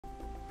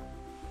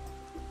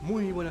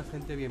Muy buena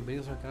gente,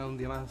 bienvenidos al canal un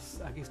día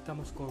más. Aquí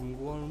estamos con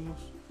W.U.M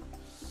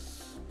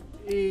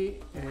y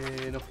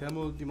nos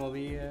quedamos el último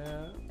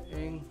día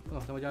en... Bueno,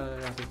 estamos ya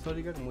en la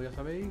prehistórica, como ya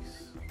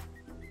sabéis.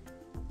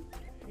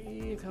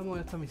 Y estamos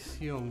en esta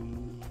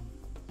misión.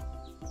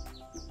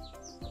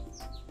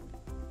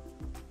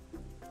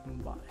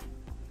 Vale.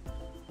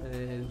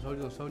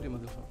 Dinosaurio,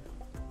 más dinosaurio.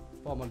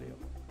 Vamos al lío.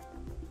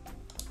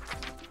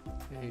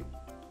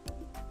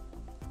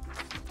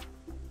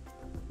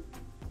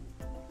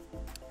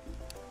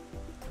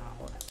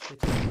 Ahora,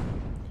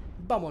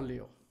 vamos al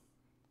lío.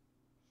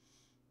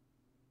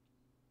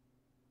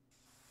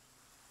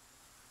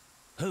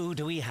 Who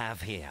do we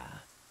have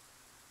here?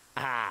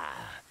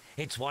 Ah,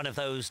 it's one of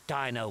those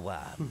dino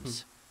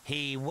worms.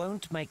 He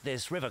won't make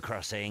this river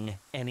crossing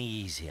any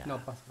easier. No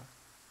pasa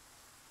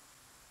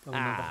nada.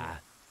 Ah,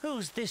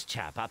 who's this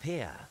chap up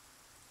here?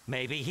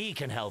 Maybe he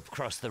can help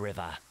cross the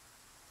river.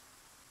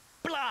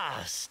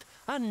 Blast!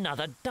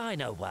 Another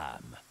dino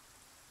worm.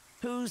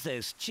 Who's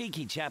this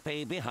cheeky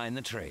chappie behind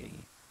the tree?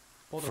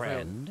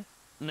 Friend?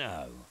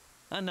 No,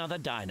 another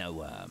dino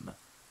worm.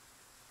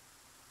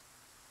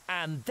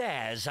 And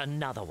there's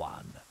another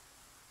one.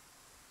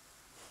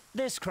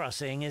 This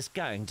crossing is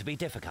going to be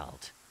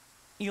difficult.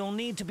 You'll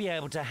need to be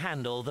able to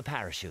handle the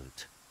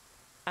parachute,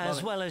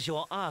 as well as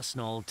your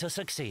arsenal to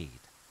succeed.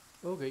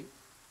 Okay.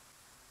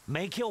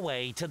 Make your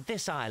way to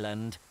this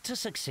island to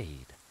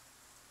succeed.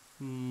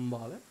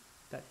 Vale.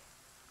 Dale.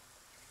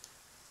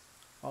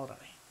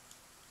 Órale.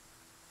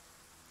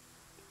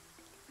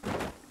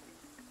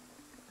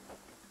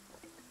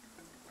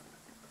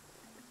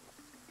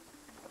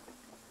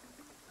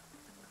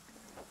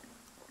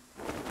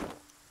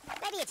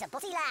 Maybe it's a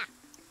pussy la.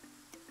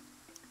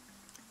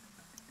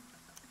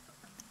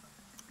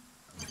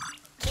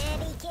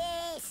 Kitty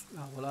kiss. A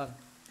volar.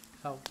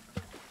 Chao.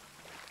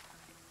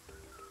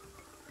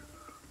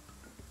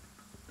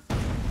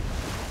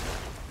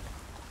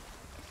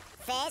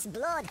 First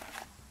blood.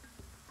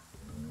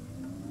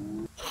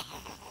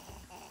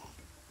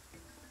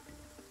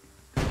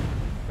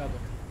 Gato.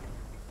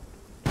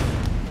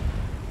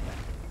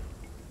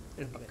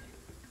 El paquete.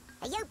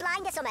 Are you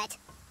blind or something?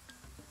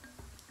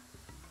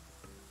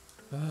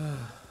 A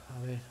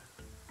ver.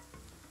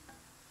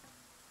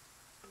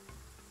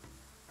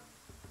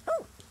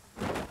 Ooh.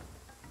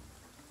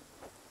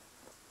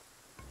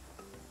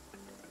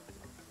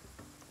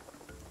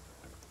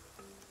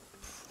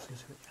 Sí,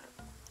 se veía.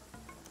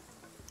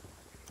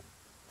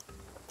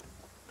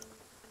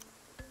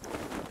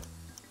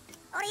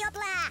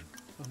 Oriopla.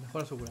 No,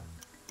 mejor asegurar.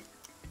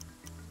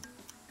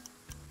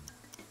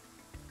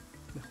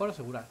 Mejor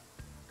asegurar.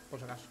 Por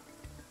si acaso.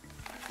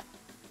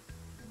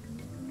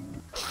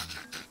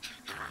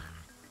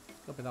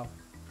 Lo he petado.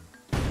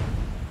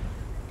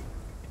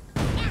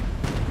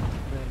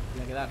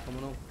 Voy a quedar, como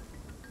no.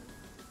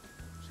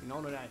 Si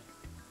no, no era él.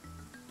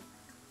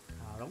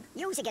 Cabrón.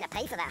 You're gonna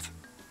pay for that.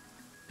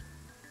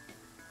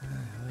 A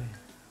ver.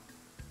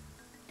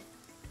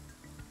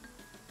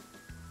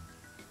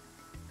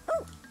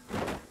 Ooh.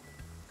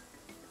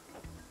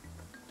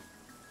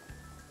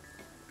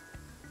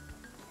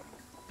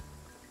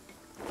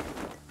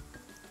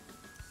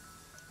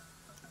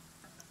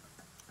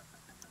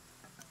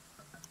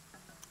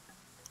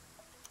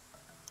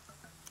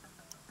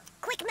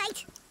 Quick,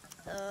 mate.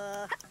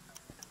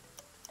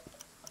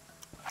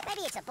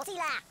 Maybe it's a pussy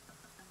la.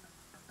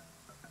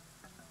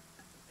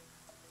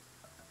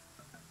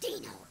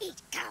 Dino,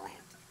 eat coward.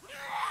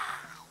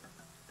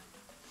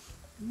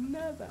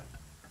 Nada.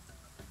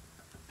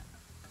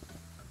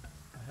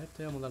 A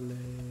este vamos a darle...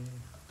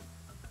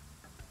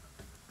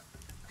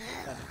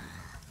 Vale.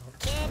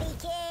 Kitty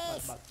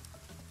kiss. Vale.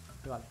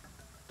 Vale.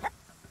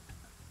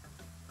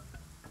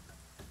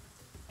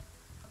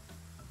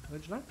 ¿No he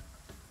hecho nada?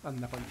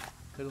 Anda, coño.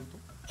 Qué tonto.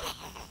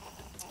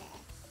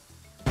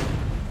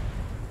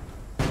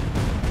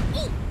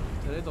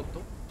 Seré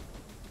tonto.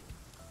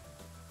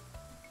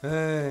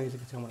 Dice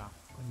que estoy enamorado.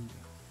 Coño.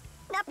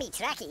 Not me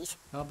trackies.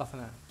 No pasa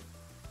nada.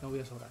 No voy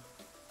a sobrar.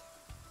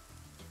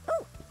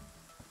 Ooh.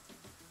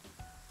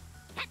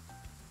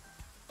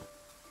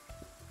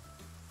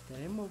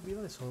 Tenemos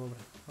vida de sobra.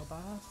 No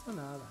pasa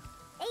nada.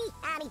 Hey,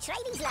 Annie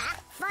tradies la.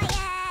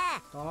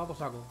 Fire! Toma por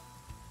saco.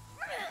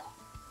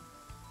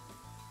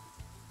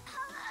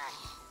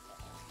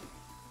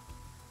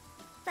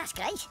 That's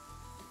great.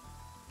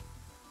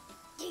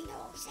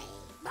 Dino, say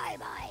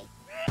bye-bye.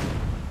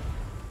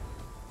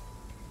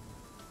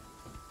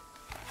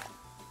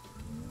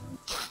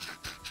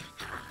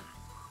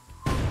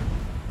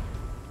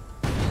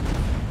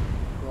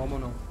 ¿Cómo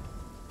no?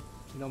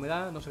 Si no me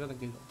da, no se queda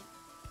tranquilo.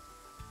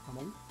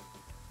 Vamos.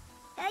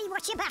 Hey,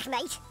 watch your back,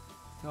 mate.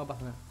 No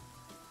pasa nada.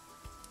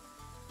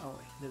 Vamos a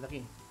ver, desde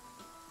aquí.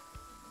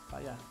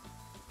 Para allá.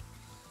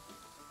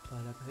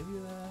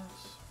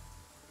 Paracaídas.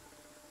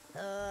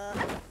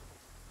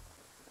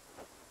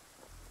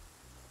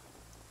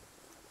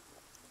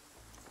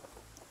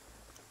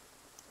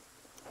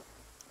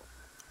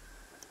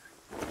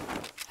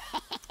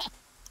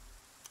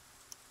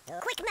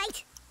 Quick,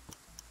 mate.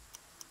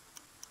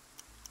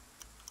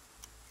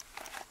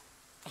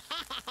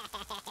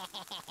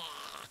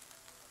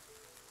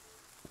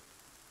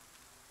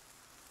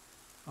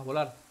 A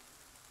volar.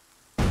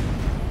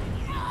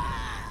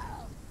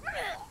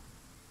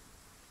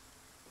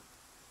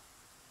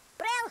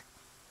 Brill!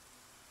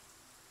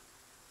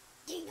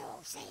 Dino,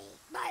 say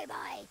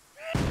bye-bye.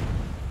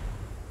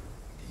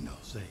 Dino,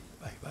 say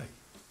bye-bye.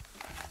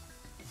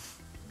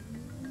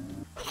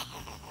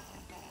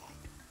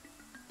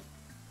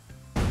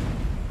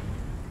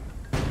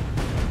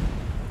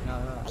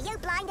 Nada, nada. Are you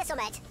blind or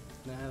something?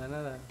 Nada,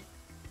 nada.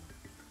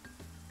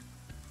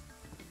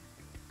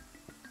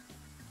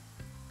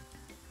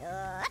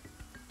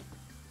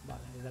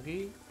 Vale, desde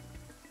aquí.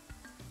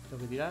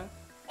 Tengo que tirar.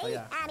 Hey,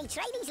 Allá. Annie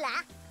tradies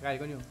la. Cae,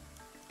 coño.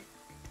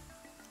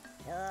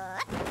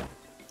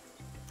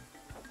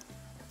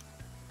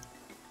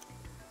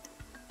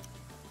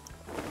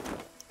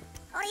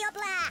 Hurry up,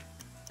 la.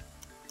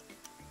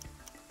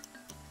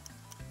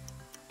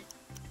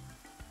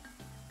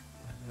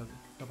 Vale, ok.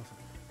 No pasa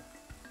nada.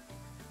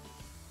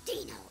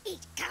 Dino,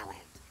 eat coward.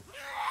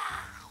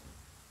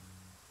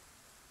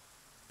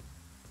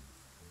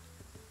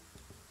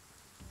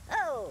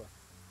 Oh,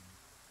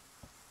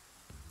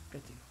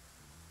 Qué chido.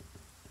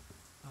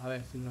 A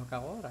ver si no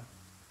cago ahora.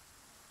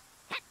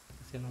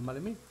 Si es normal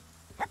en mí.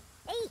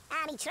 hey,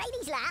 Annie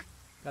tradies la.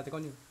 Quédate,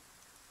 coño.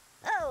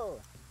 Oh.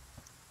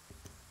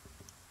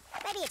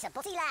 Maybe it's a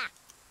butty la.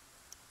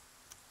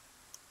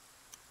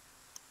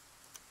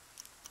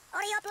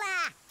 Hurry up,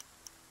 la.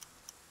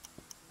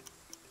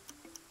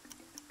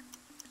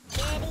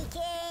 Kitty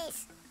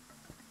kiss.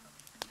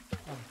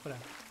 Vamos, fuera.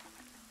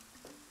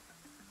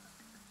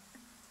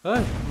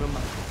 ¡Ay! No es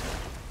mal.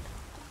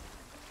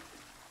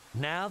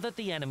 Now that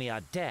the enemy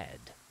are dead,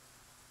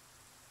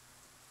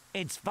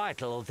 it's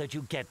vital that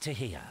you get to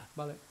here.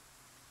 Vale.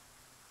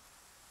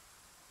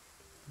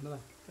 Nada.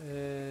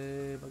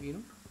 Por aquí,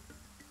 ¿no?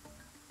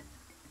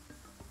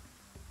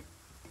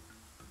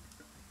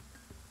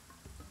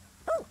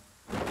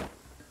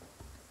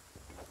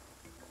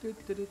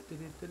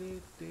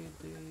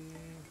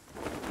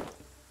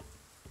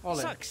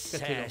 Ole, qué chido.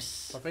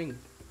 Success. Por fin.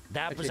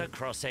 That was a Excellent.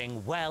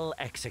 crossing well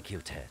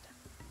executed.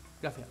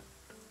 Gracias.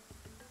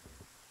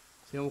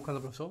 Sigo buscando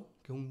al profesor,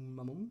 que es un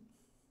mamón.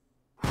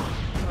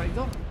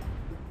 Traidor.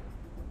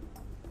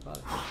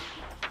 Vale.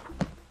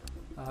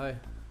 A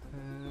ver.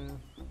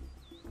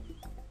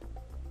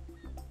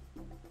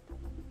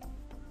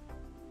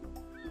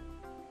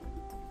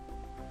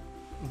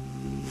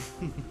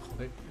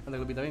 Joder, anda que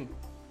lo pita bien.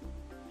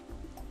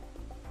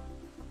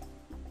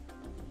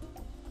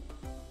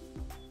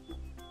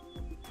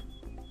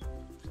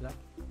 ¿Será?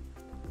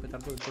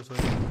 Petar todo el coso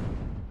de...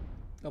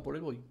 Ah, por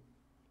él voy.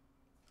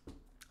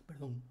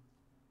 Perdón.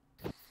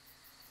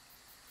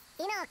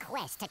 In our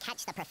quest to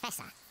catch the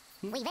professor,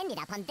 we've ended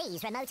up on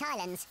these remote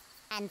islands,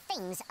 and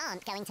things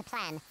aren't going to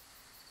plan.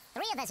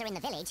 3 of us are in the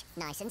village,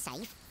 nice and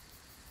safe.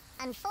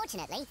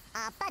 Unfortunately,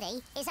 our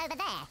buddy is over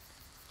there.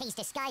 He's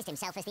disguised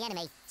himself as the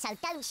enemy, so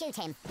don't shoot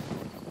him.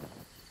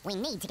 We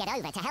need to get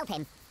over to help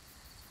him.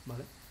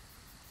 Vale.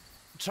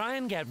 Try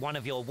and get one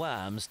of your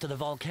worms to the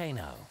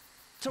volcano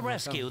to Oh,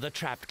 rescue okay. the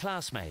trapped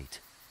classmate.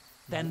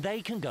 Then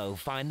they can go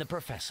find the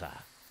professor.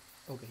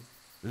 Ok.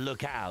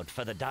 Look out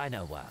for the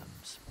dino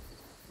worms.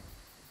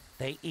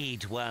 They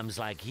eat worms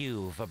like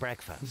you for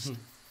breakfast.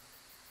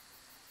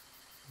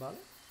 Vale.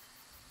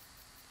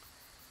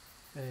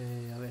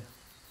 A ver.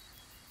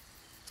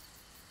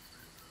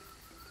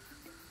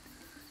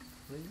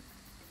 Ahí.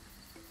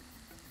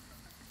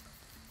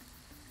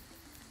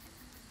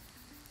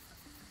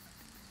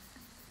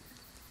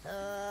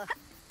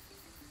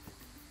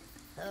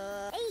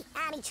 Hey,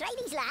 Annie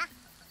tradies la.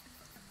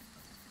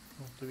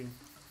 No, estoy bien.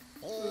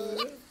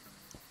 Yep.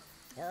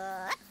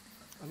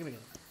 Aquí me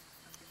quedo.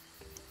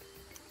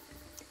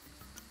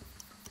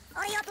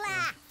 Hurry up,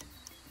 la.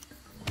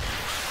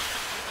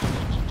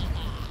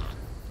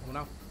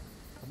 Abonado.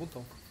 A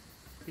punto.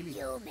 Pili.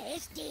 You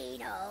missed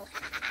Dino.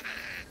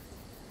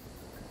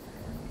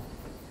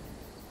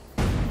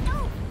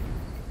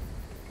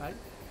 Ahí.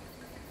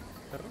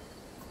 Perro.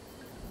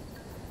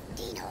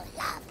 Dino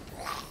loved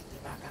blood.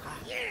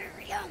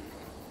 Yum.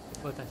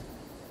 ¿Dónde estás?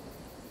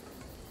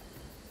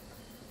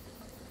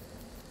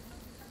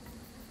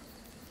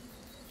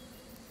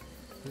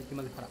 El que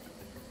me ha disparado.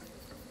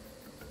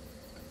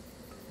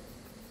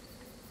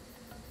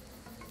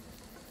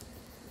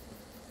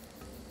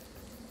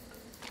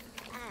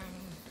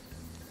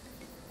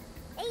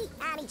 Hey,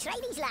 Annie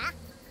tradies la.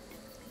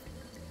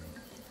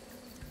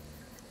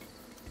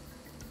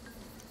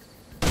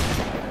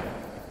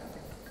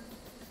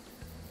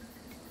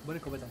 Buen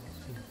escopetazo,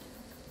 sí.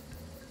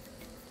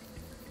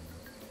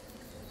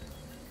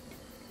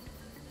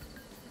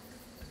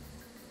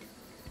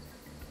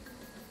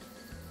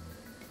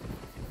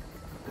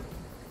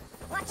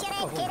 Watch your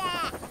head, Oh.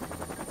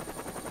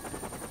 kidder.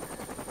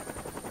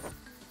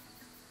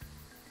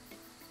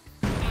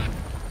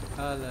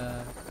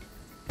 Ala.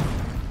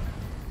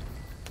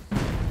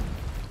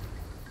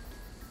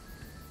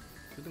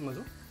 ¿Yo tengo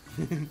eso?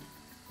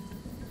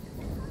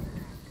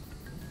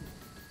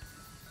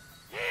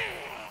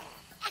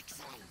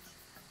 Excellent.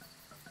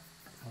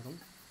 Cabrón.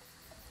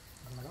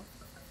 ¿Dónde me ha dado?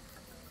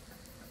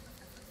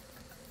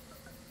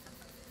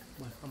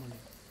 Vamos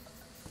bien.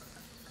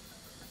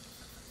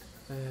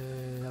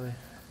 A ver,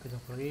 ¿qué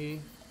tenemos por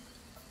aquí?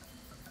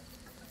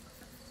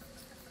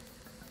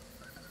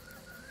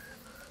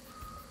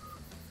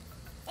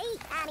 Hey,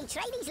 Army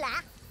tradies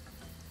la.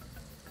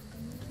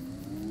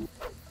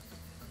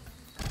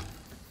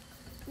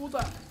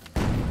 ¡Puta!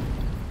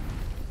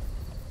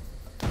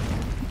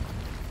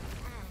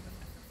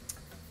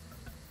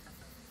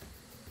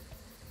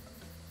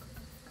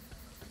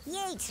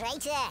 You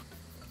traitor.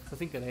 Está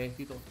sin querer,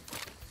 Quito.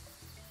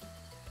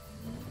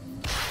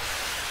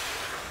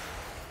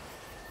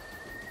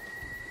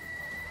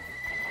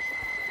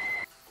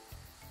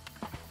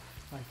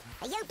 Ahí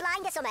está. Are you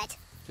blind or something?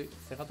 Sí,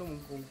 se gato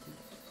un...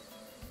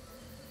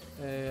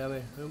 a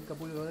ver, hay un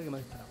capullo que me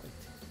ha disparado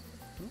este.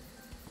 ¿No?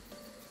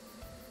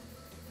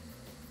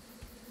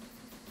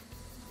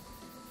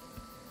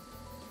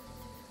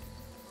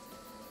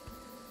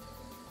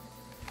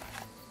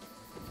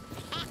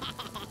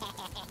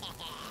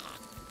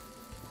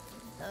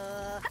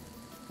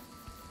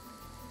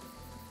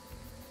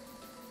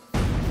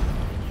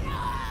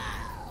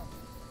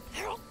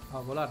 A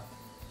volar.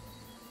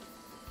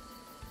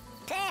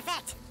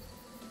 Perfect.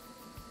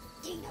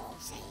 Dino,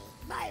 say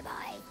bye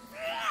bye.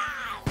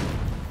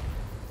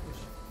 Uy,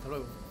 hasta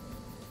luego.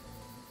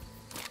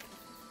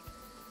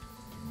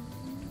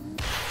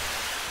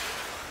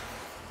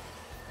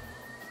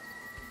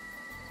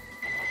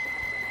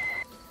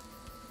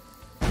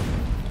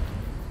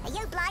 Are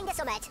you blind or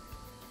something?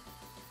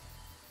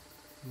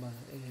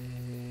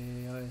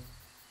 Vale, a ver.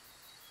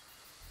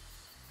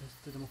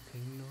 Tenemos que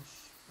irnos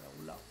a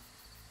un lado.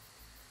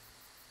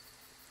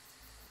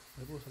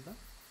 ¿Me puedo saltar?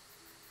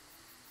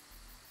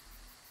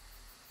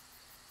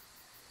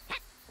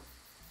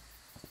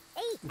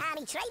 Hey,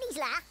 Army tradies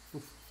la.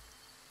 Uf.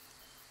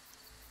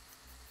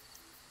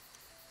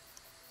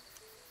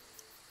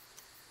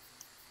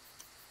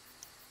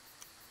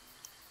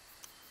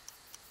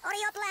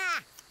 Hurry up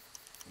la.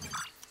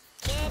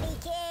 Kirby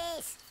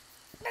kiss.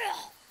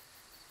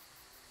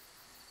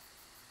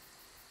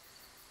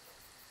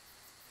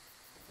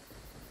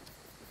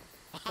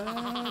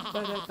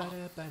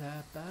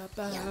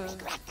 You'll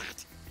regret that.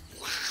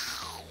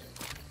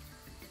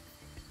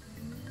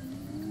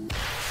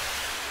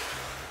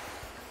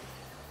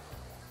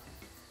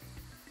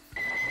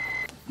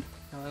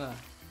 Nada, nada.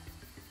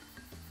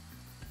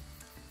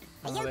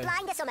 Are A you ver.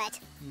 blind or something?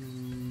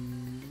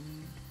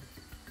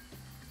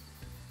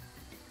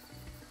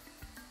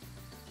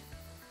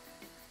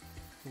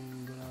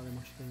 Tengo nada de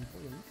mochila ni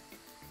pollo, ¿no?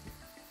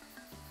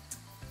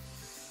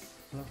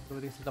 No, creo que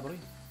tiene que saltar por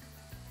ahí.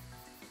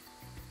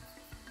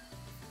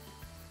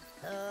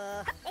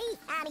 Hey,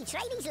 Army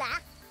tradies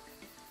la.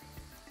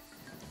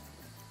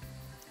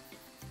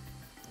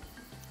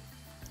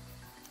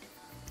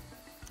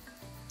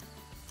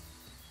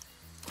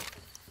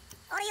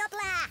 Hurry up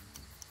la.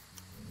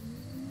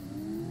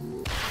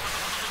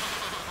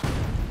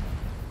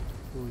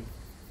 Uy.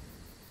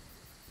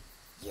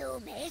 You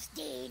missed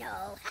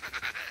Dino.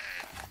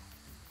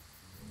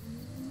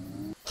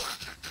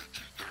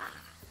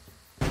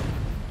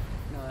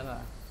 Nada,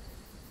 nada.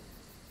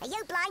 Are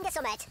you blind or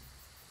something?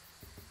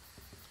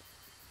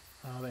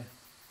 A ver.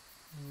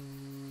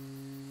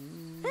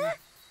 Huh?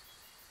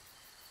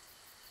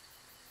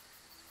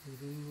 Por aquí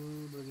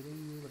tengo, por aquí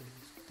tengo, por aquí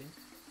este.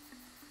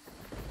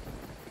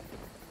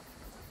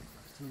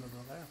 Este no me lo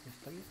puedo cargar, pues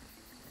está aquí.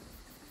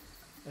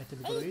 Este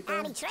es mi Hey, coleguito.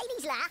 Army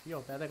tradies la. Tío,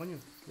 espérate, coño,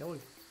 ya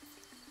voy.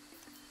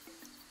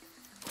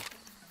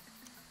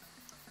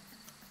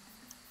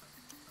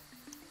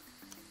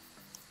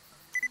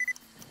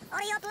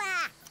 Hurry up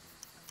la.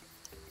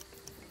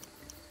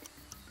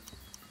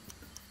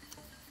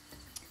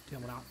 Estoy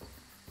enamorado.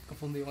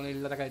 Confundido con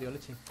el ataque aéreo,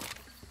 leche.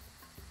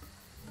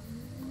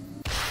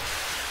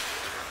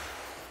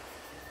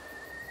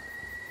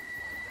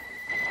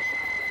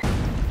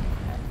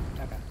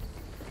 Caca.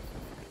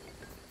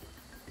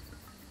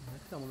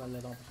 Vamos a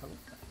darle todo por saco.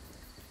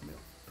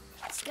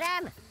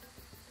 Scram.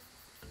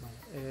 Vale,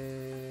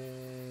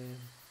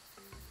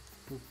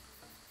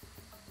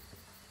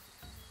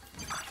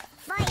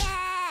 Fire.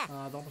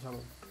 Ah, toma por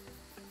saco.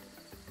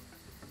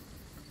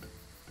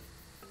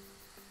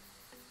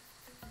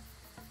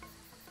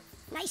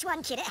 Nice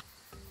one, kidder.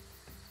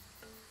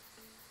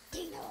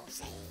 Dino,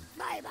 say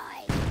bye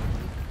bye.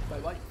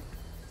 Bye bye.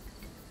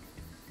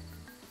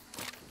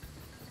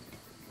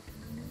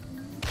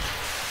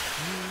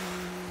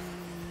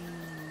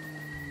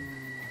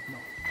 No.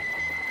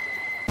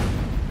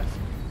 Casi.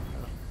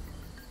 No.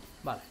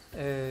 Vale.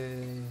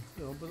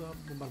 ¿Un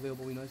bombardeo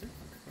bovino ese?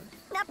 Vale.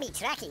 Not me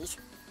trackies.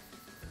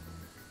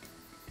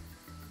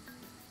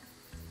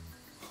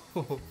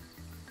 Vale,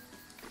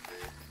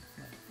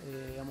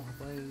 vamos a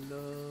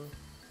ponerlo...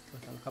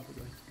 ¿Dónde están los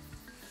capullos estos?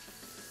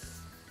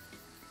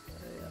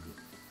 Aquí.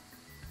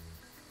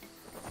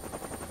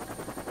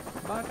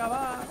 ¡Va a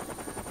acabar!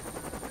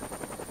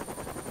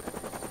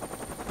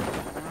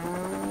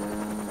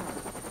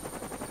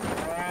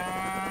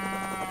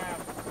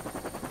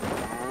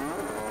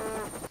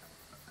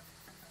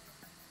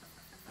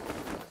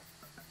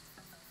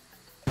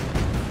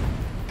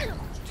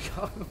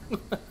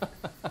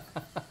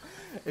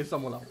 Eso ha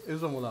molado,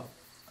 eso ha molado.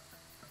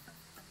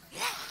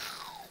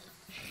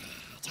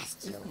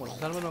 Bueno,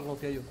 esa arma no la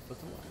conocía yo. Pues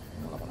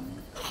mola, mola.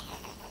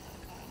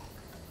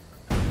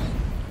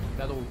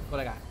 Mira tú, por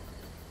acá.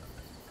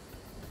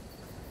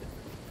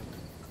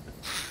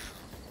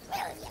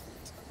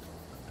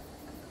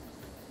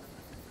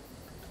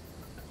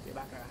 Te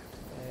va a cagar.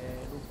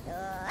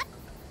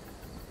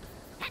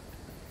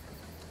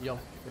 Yo,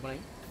 ¿qué pone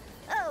ahí?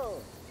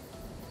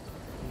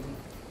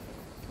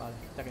 Vale,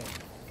 ya que.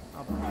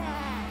 Vamos.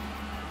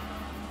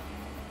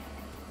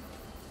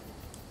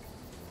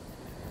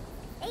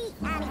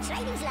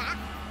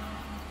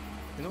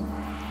 ¿Qué no?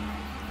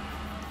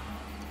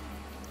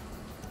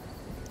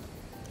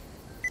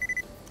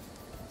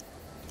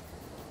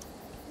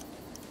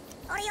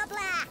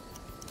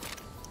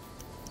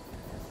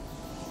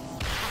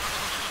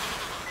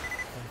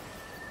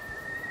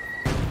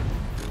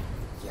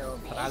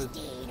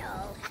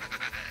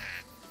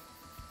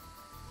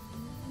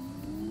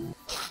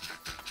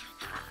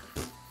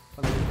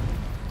 Fatal.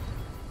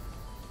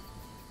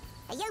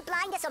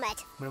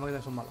 Menos mal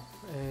que son malos.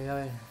 A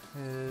ver.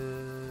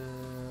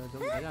 Tengo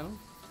que ir allá, ¿no?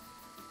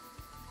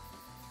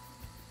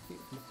 Sí,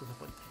 hemos cruzado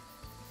puente.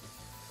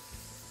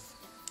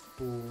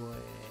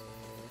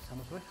 Pues.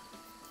 Vamos a ver.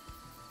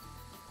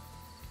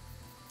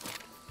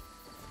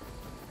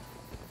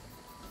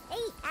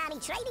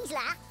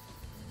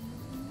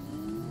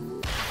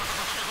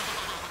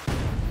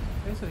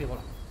 Eso digo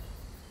la.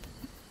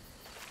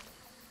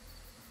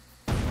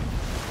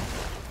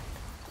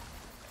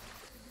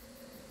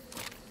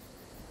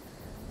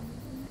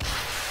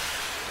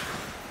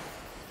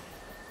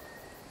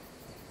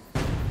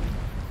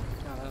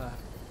 Nada.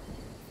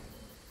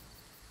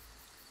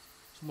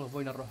 Somos los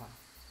boinas rojas.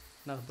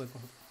 Nada nos puede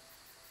con nosotros.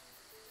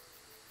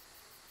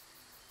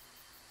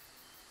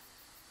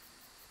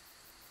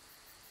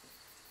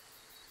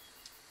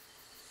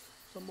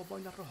 Somos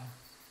boinas rojas.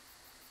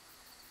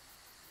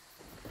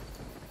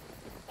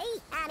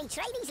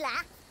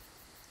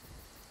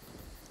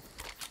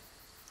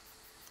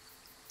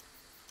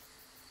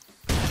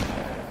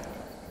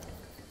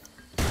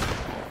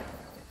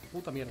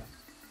 Puta mierda.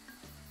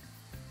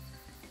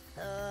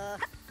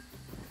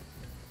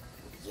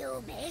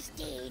 You're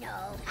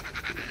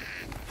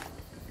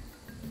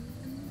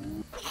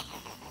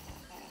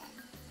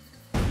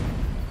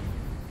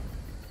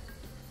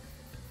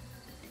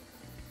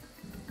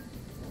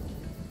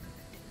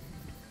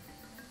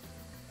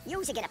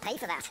gonna pay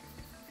for that.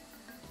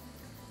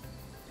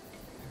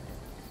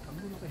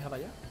 ¿Cómo no dejaba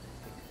ya?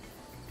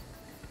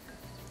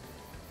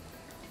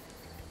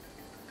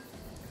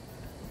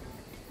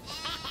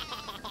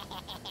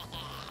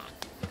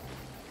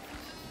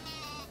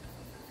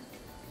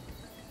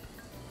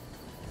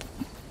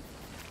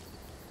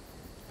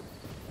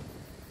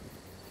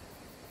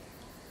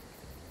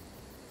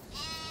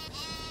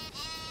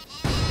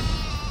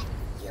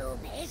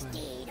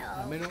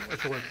 Al menos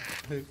 8 vueltas.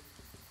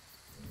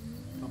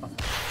 No pasa.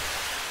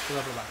 Voy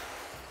a probar.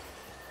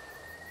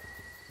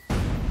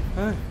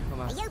 No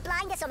más.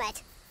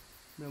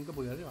 Mira, aunque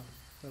podía arriba.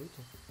 ¿Lo has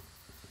visto?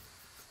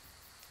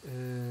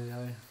 A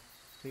ver.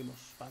 Seguimos.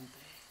 Pante.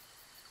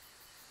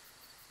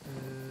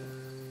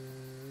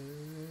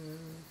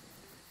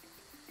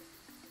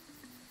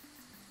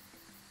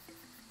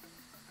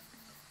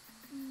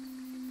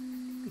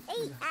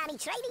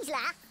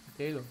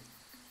 ¿Qué hilo?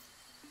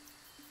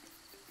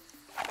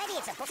 Maybe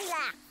it's a puppy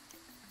la.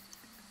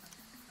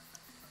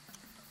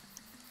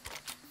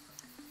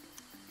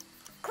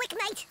 Quick,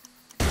 mate.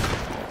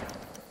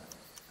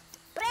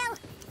 Brill.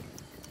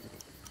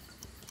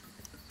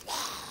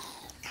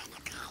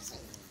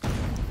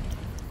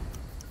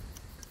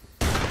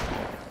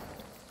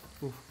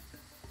 Uf.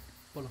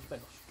 Por los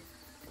pelos.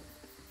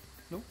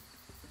 ¿No?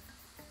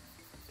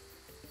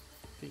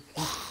 Sí.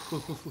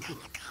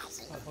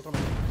 Vale, otro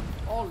más.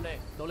 ¡Ole!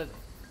 Doblete.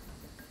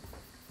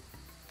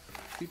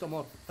 Tito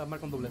amor, estás mal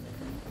con doblete.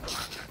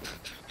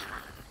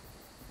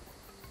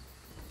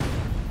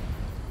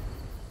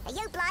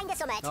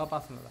 No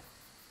pasa nada.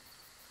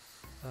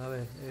 A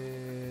ver,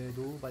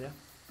 tú, para allá.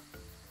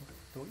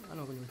 Ah,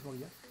 no, coño, tengo que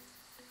ir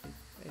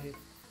ya.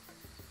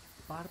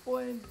 Par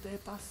puente,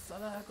 pasa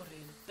la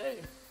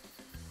corriente.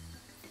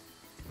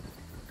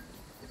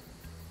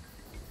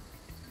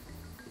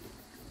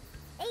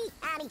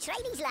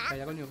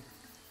 Calla, coño.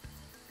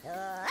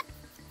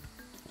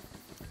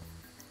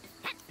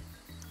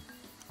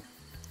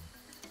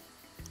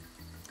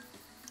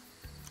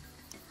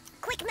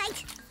 Quick,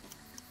 mate.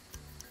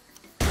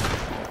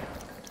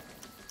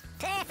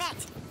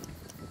 Perfect.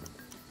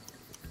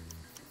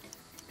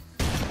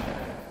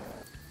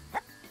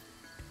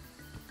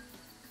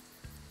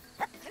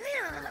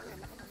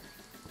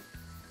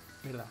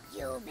 Mierda.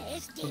 You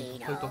missed Soy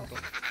Dino. tonto.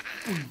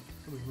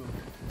 Uy.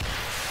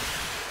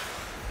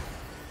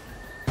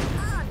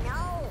 Oh no.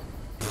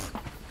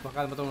 Tú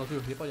acabas de matar a unos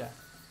tíos, gilipollas.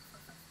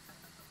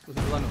 Los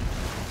ciudadanos.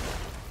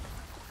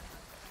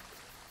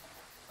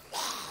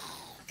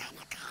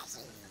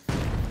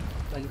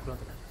 Daños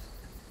colaterales.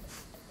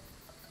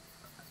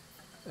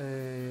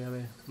 A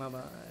ver,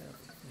 mapa.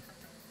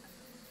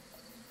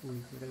 Uy,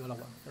 me cayó el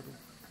agua, ya tú.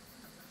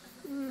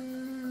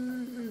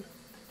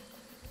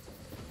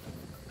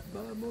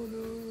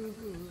 Vámonos.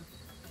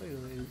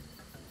 Ay.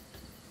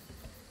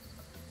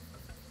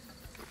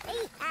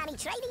 Hey, Army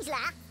tradies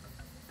la.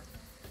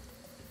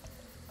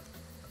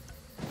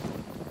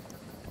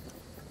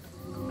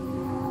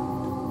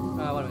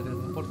 Ah, vale, me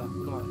transporta,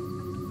 puta madre.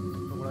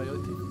 No por ahí,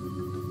 ¿oíste?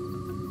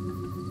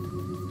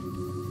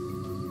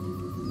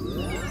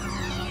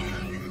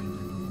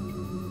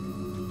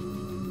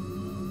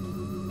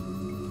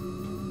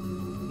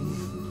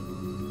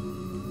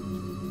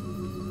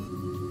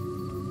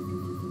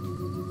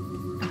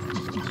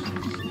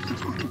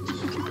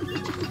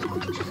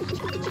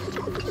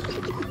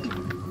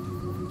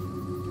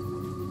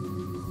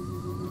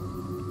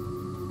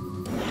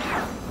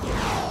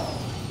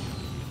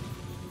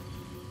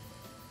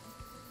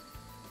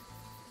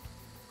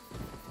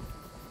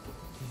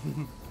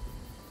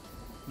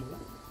 Mola.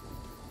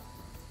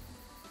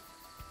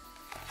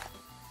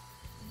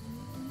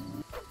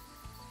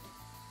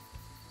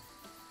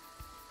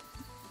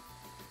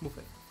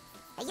 Buffet.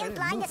 Are you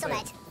blind as a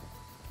rat?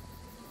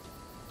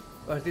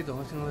 A ver, Tito, a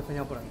ver si nos lo he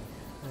despeñado por aquí.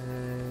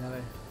 A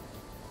ver.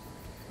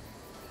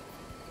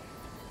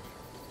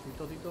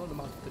 Tito, no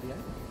me hagas tontería,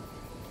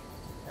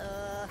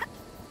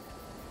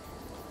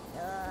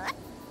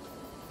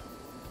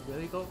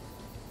 Cuidadito.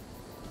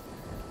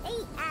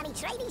 Hey, Army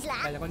tradies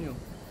la. Calla, coño.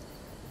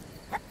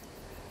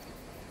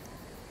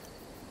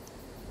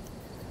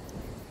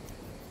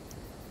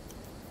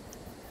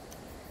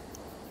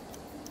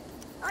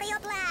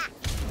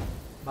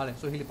 Vale,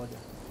 soy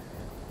gilipollas.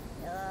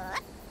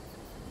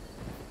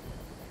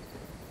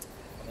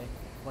 Joder,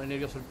 me pone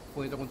nervioso el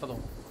puñetero contador.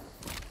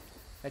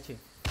 Eche.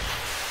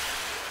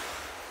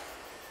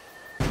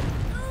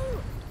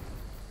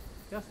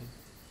 ¿Qué hace?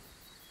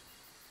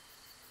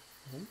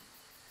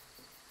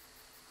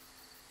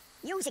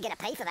 You're gonna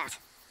pay for that.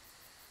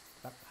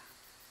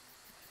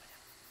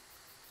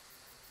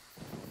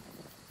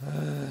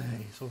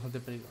 Ay, eso es bastante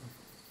peligro.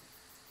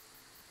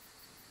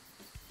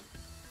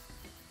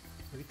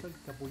 ¿He visto el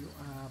capullo?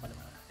 Ah, vale.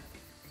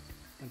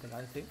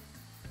 Entregar este.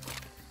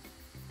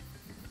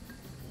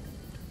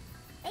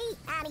 Hey,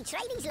 Army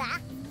tradies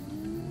la.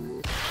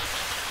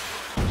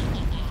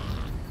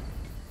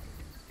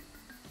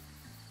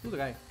 Tú te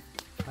caes.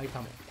 Ahí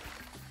estamos.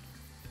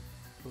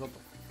 Roto.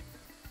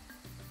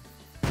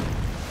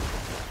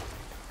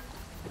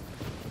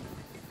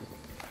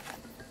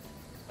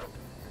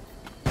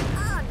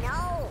 Oh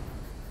no.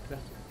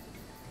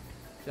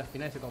 Si al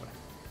final se cobra.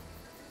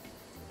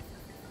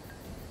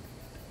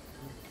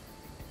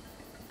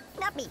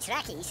 Not me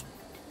trackies.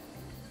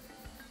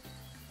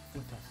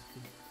 ¿Cómo estás?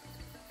 Sí.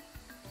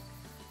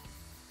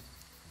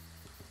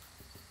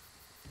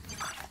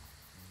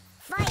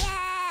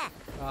 Fire!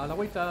 A la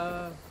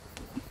vuelta.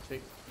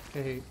 Sí.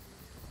 Jeje.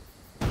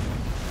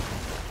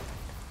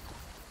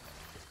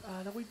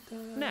 A la vuelta.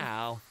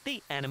 Now,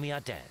 the enemy are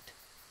dead.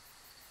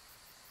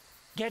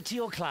 Get to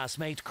your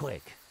classmate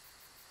quick.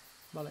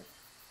 Vale.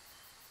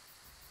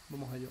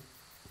 Vamos a ello.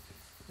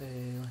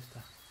 ¿Dónde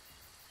está?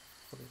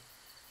 Joder.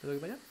 ¿Tengo que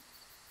ir para allá?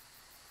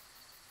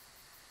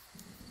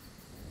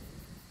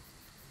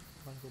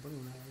 Vale, puedo poner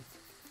una esta.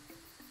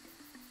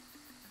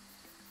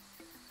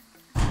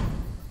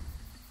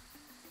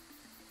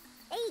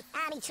 Hey,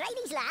 Army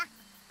tradies la.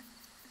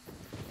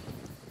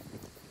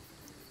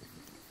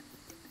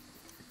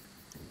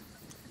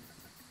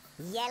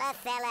 Yellow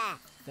fella.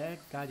 Te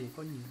calle,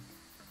 coño.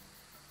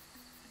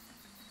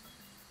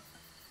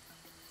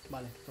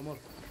 Vale, tomor.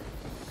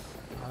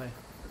 A ver.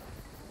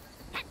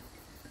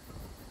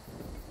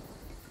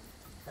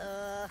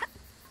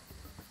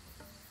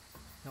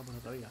 No, pues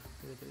otra viga.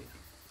 ¿Qué te diga?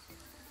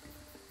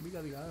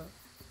 Viga.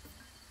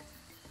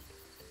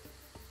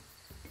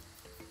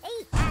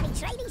 Hey, Army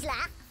tradies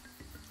la.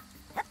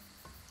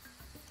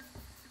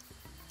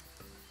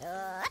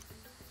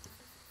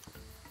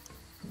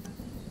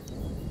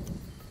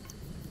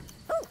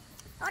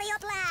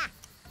 Oriopla.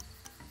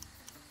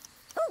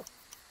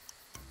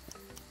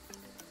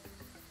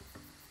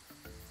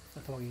 Ya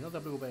estamos aquí, no te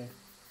preocupes.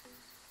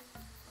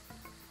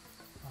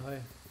 A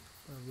ver.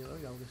 Bueno, quiero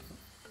ir a que esto.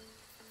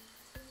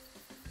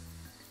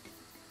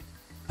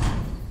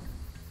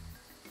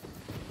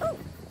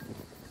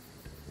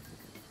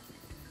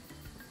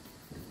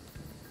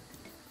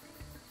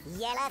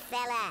 Yellow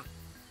fella.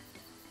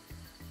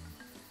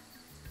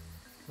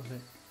 No sé.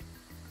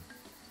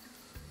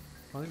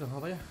 Vale, nos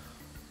vamos para allá.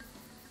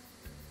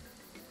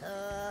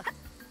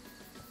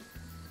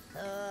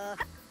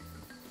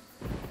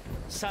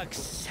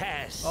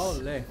 Success!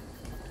 ¡Ole!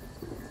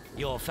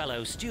 Your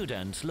fellow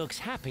student looks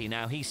happy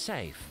now he's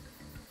safe.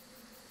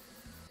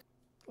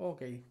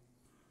 Ok.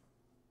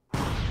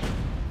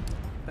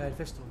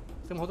 Perfecto.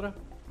 ¿Hacemos otra?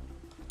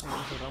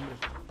 Vamos a otra, hombre.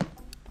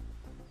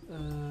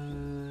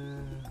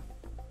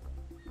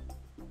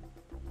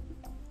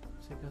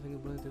 Sé que hacen que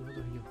poner entre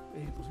vosotros y yo.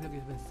 Es posible que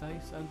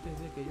pensáis antes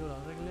de que yo lo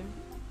arregle.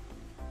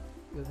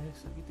 Y os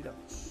dejéis aquí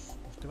tirados.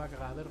 Usted va a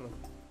cagar, perro.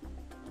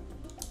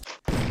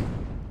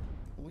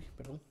 Uy,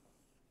 perdón.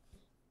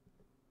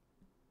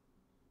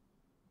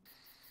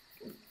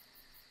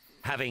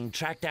 Having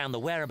tracked down the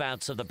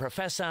whereabouts of the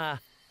professor,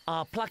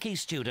 our plucky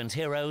student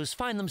heroes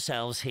find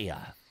themselves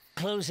here,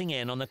 closing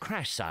in on the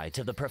crash site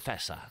of the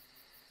professor.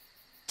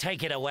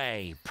 Take it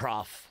away,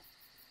 Prof.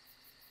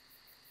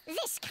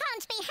 This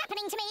can't be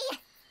happening to me.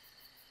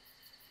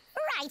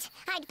 Right,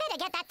 I'd better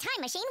get that time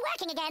machine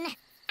working again.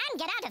 And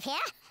get out of here,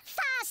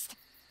 fast!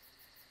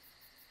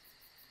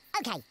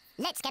 Okay,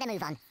 let's get a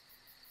move on.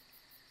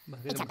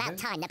 It's about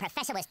time the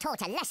professor was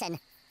taught a lesson.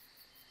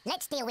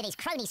 Let's deal with his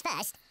cronies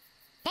first,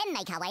 then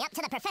make our way up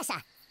to the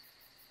professor.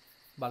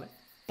 Vale.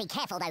 Be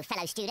careful though,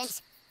 fellow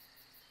students.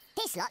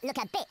 This lot look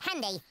a bit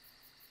handy.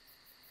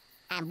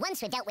 And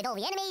once we've dealt with all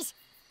the enemies,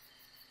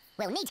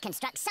 we'll need to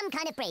construct some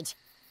kind of bridge.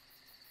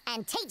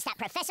 And teach that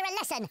professor a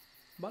lesson.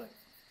 Vale.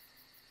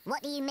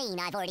 What do you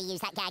mean I've already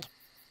used that gag?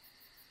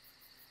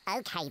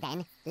 Okay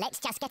then, let's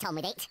just get on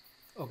with it.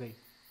 Ok,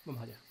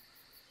 vamos allá.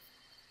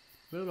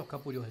 Veo los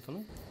capullos estos,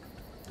 ¿no?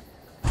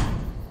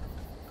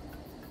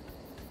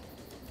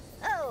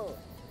 Oh!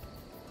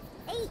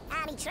 Hey,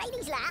 army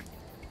trainees lah!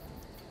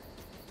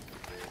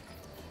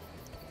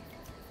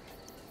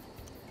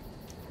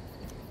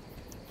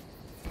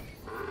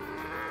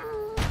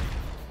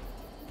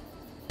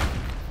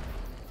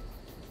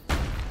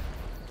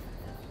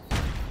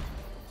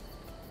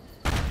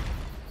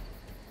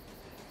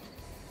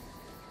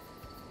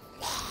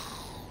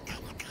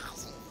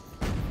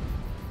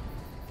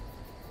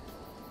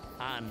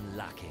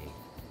 Unlucky.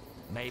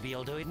 Maybe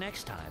you'll do it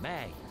next time,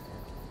 eh?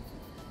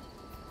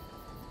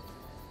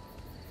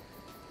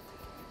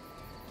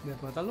 ¿Voy a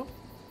matarlo?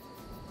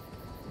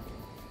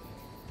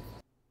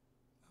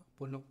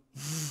 Pues no.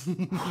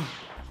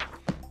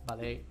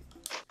 Vale.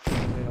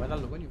 Voy a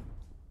matarlo, coño.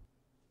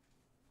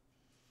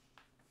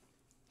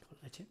 Con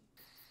leche.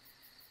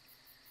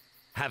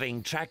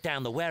 Having tracked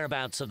down the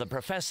whereabouts of the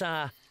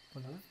professor...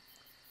 Pues nada.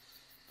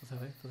 Entonces,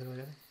 a ver, ¿qué voy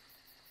a hacer?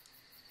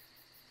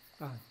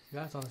 Ah,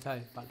 ya está donde está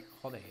él. Vale,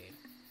 joder.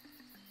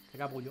 Qué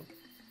capullo.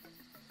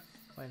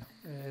 Bueno,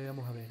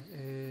 vamos a ver.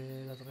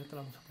 La torreta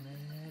la vamos a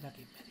poner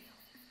aquí en medio.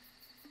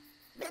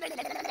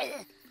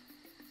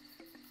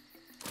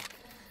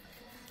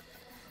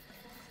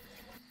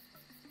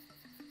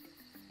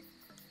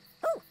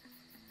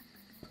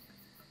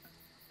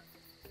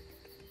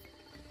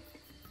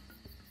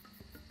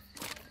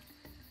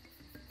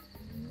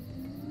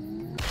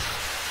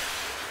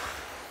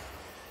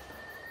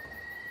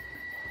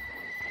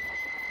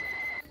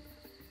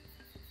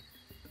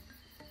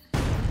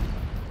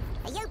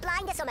 Are you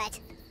blind or something?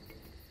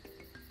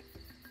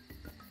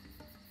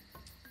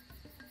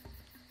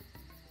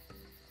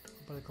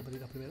 Vamos a poner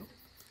escopetitas primero.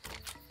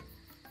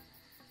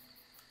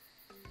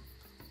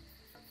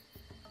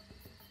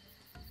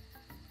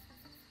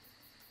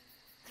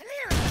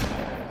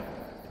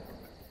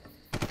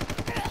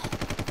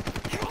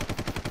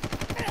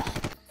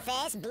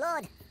 First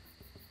blood.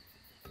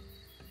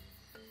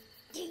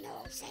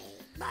 Dino, say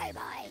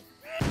bye-bye.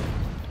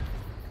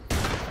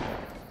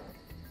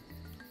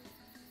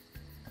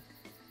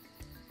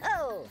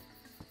 Oh!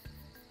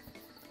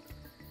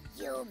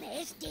 You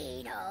miss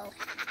Dino.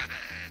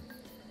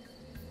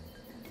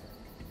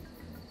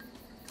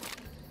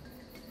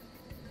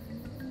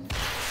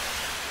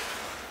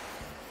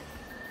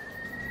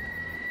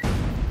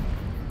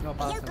 No Are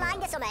pasa you blind or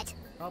nada. something?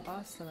 No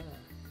pasa nada.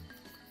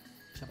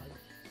 Chaval.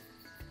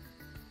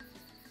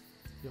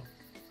 Yo.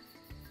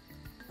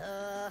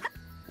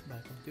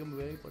 Vale, contigo me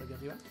voy a ir por aquí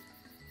arriba.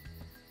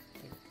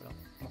 Venga, pero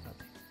vamos a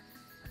ver.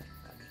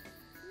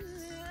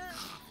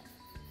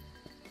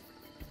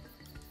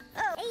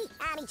 Oh, hey,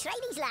 army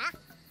trainees lah!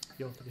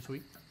 Yo, hasta que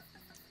subí.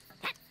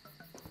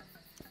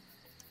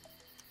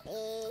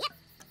 Yep.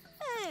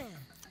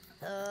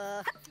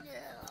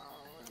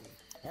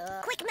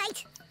 Quick,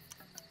 mate!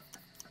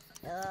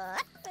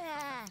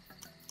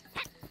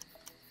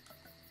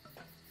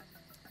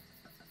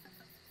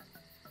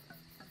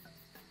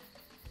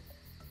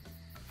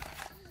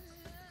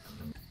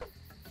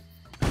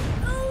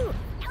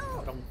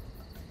 Cabrón.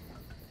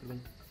 Perdón.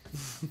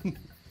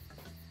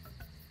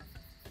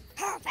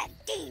 Perfect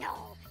Dino.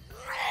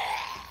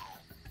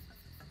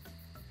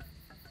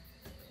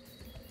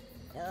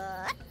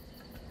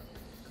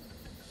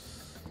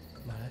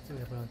 Vale, este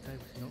voy a levantar,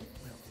 porque si no,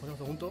 bueno, otro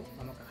segundo,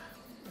 vamos a cagar.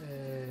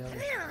 A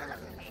ver.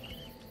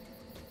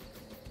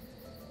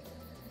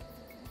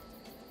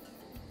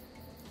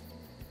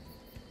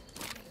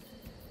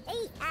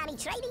 Hey, army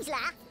trainees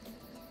lah!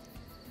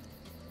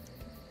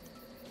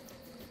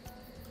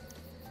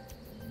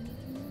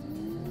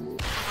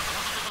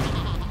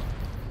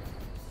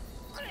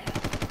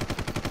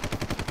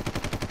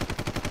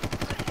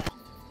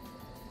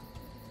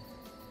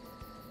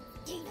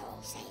 Dino,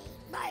 say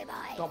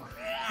bye-bye. Toma,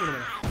 uno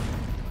menos.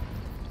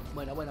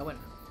 Buena, buena, buena.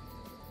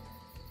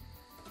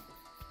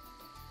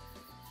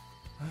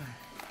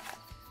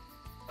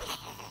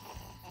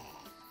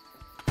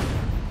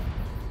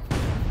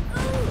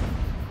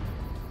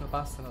 No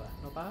pasa nada,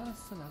 no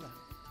pasa nada.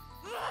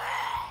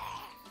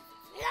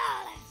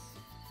 Flawless.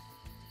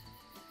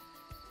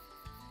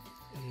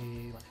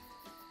 Vale.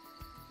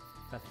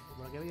 Espérate,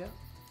 por aquí había.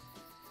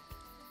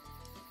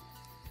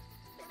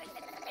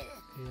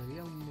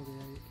 Había uno que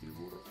hay aquí, el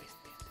burro.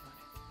 Este,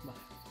 vale.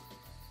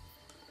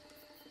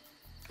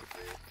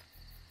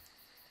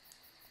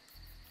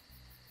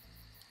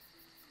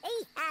 Hey,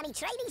 die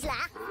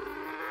trainingslaag.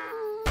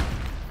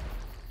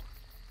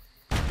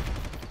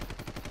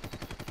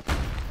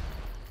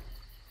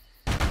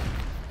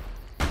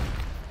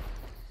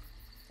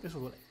 Eso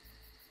duele.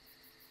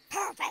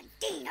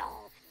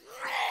 Perfectino.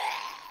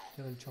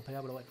 Tengo el chope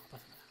ya, pero bueno, no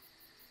pasa nada.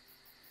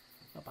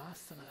 No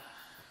pasa nada.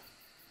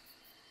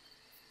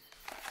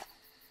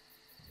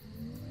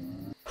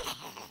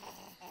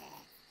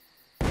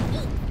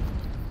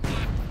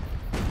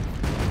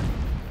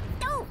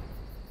 Go!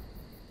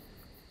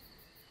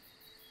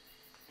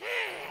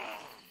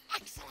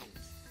 Excellent.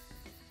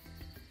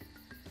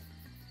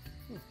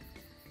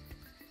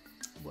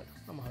 Bueno,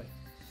 vamos a ver.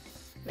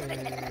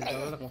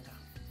 Ahora cómo está.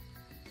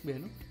 Bien,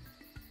 ¿no?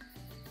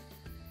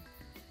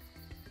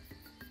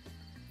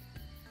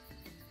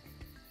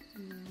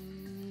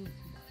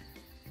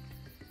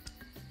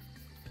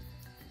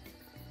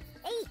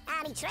 Hey,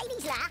 die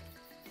trainingslaag.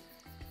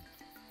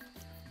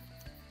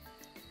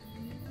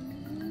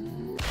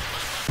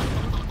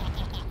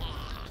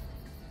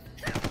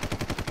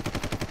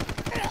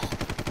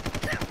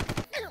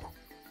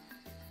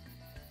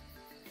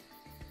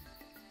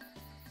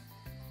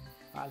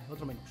 Vale,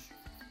 otro menos.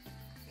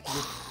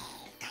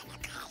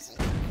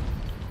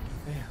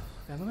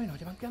 Quedando menos,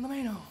 ya van quedando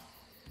menos.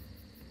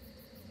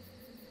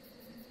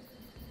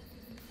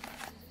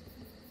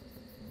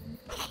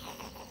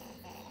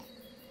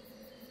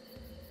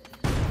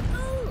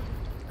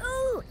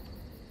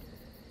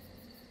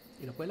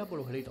 Y lo cuela por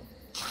los gritos.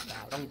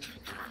 Cabrón.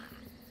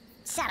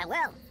 Shut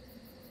well.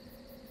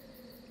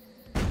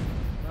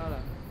 Nada,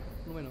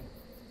 no menos.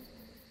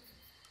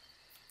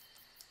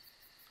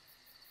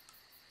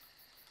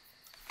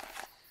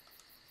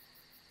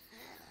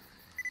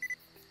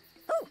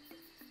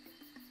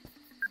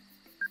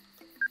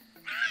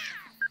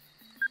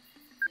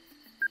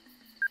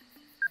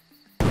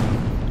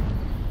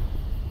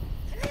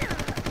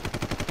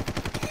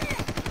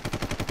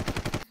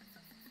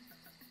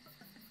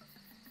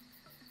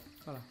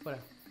 Hala, fuera.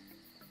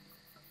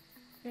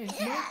 ¿No?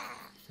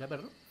 ¿Será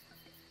perro?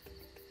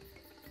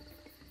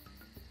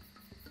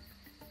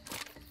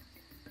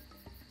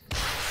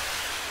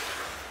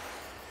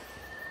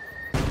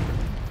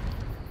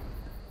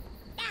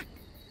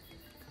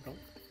 Cabrón.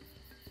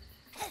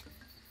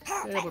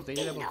 Ya iré por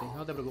ti,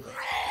 no te preocupes.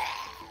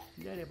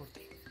 Ya iré por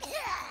ti.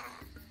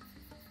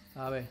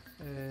 A ver,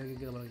 ¿qué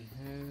queda por aquí?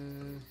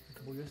 El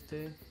capullo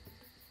este.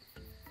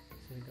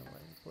 Se me acaba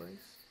después.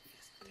 Y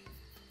este.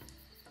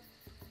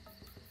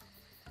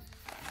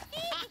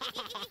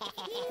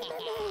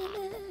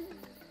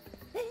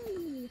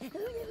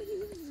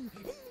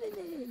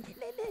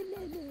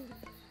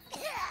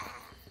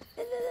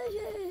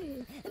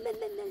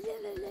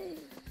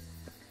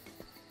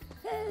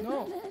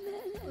 No.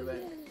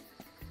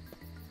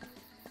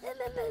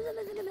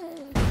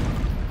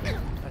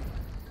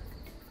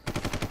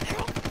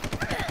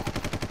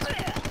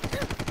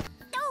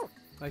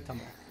 Ahí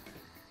estamos.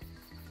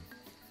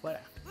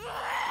 Fuera.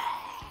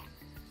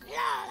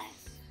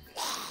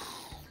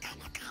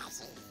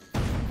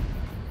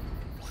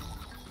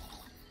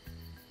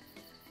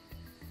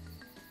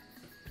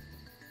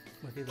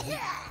 Maldito.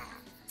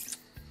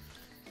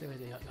 Debe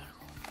de ir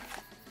largo.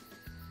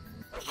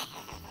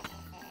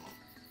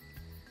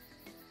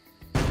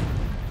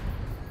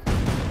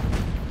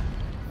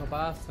 No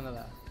pasa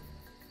nada.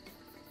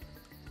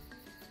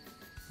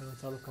 ¿Dónde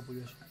están los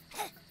capullos?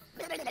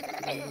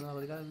 Vamos a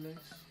abrigarles.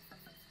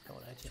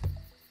 Ahora leche.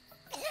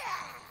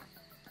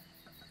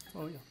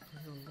 Oh, ya.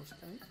 No se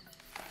cae.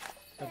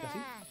 Creo que sí.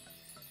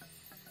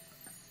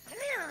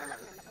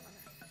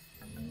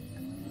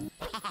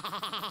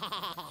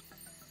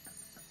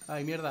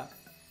 Ay, mierda.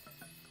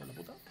 Con la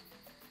puta.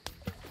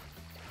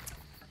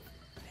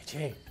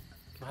 Leche.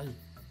 Qué mal.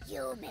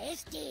 You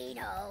missed,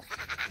 Dino.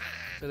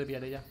 Se le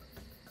pillaré ya.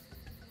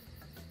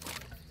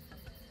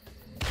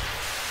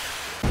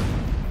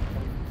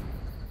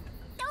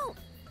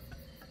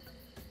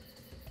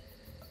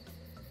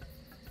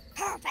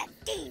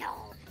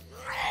 Perfectino.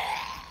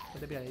 Se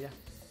te pillaré ya.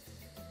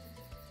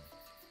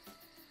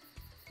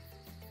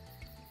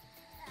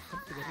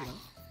 Te quedas arriba,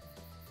 ¿no?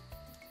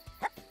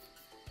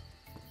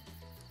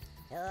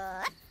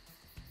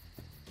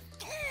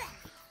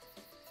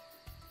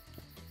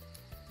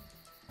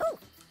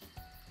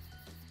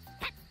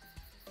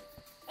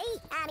 Hey,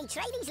 die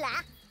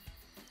trainingslaag.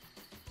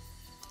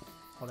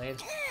 Joder.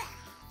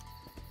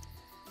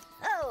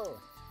 Oh.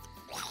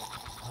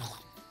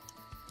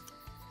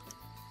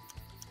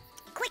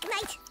 Quick,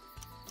 mate.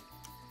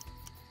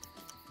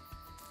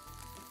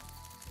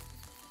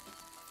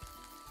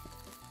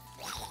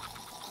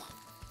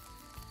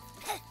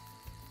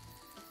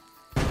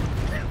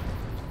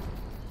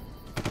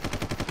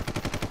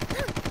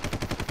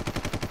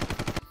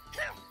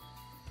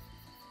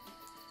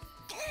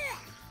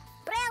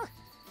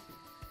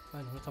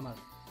 Bueno, no está mal.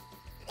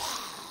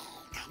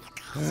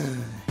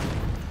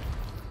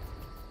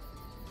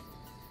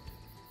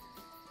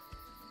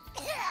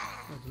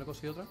 Una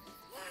cosa y otra.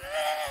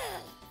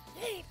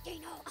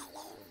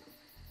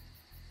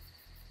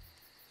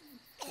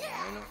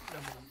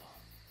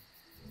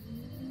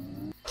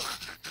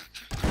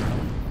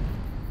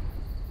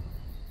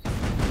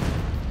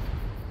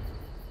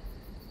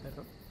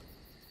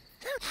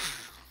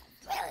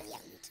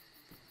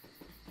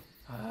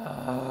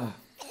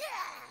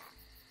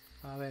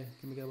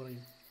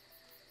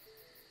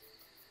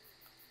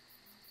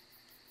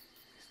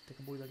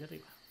 este capullo de aquí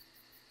arriba.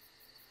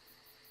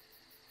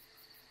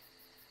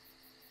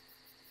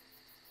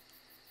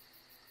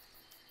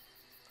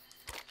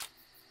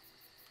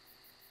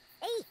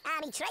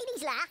 Mi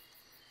tradies la.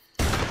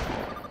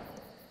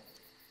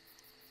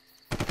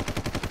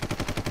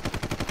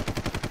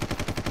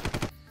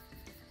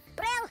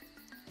 Brill.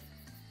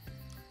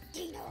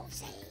 Dino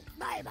say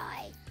bye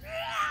bye.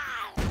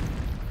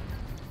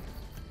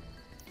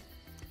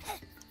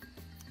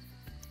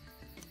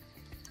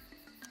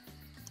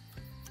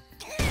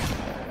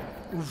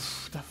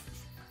 Uff,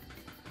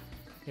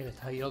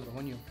 está ahí otro,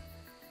 coño.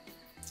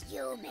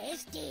 You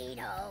miss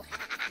Dino.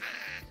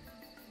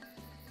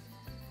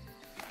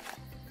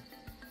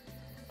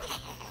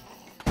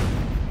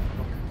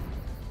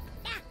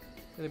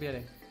 Ya te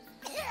pillaré.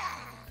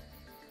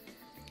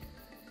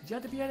 Ya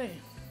te pillaré.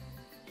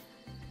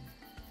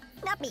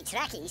 Not me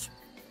trackies.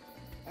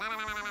 La la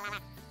la la la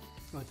la.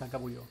 ¿Dónde está el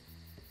capullo?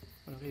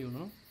 Bueno, aquí hay uno,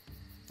 ¿no?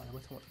 Vale,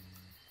 pues estamos.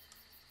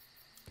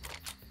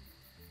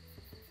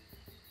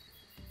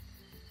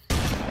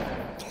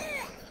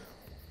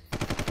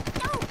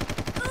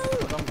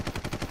 Perdón.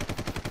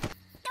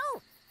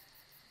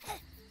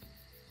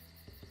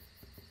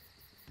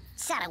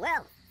 Sarah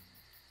well.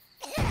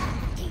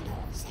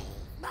 Dino say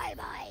bye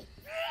bye.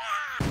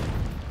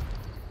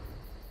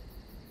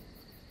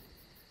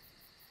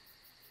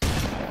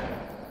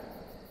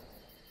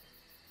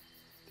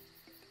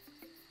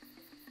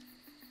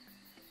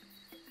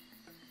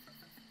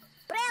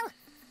 Brill.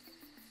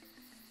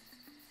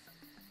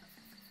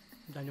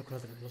 Daños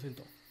colaterales, lo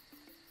siento.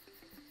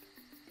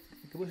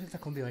 ¿Qué puede ser? Está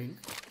escondido ahí, ¿no?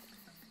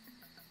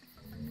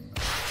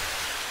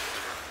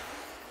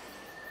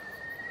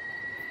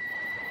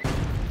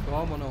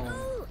 ¿Cómo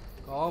no?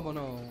 ¿Cómo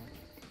no?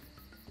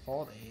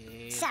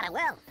 Joder. Sarah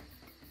well.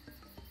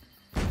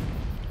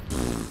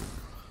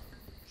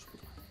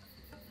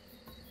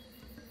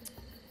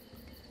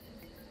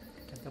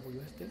 ¿Qué el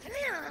capullo este?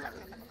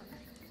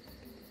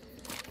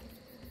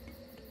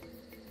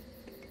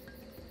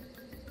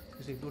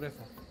 Que sí,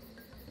 dureza.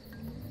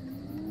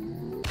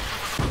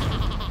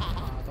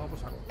 Ah, toma por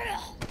saco.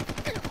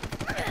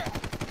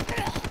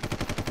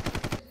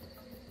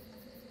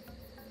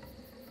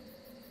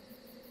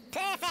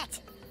 Perfect.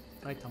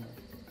 Ahí estamos.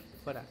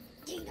 Fuera.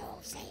 Dino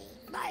say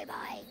bye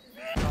bye.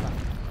 Nada.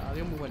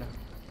 Adiós, muy buena.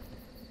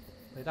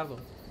 Petardo.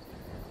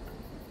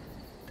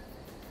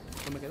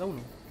 Pues me queda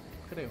uno,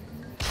 creo.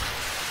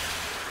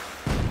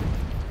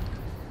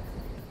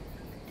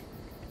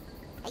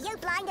 Are you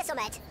blind or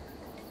something?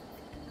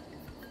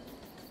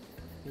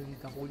 Y un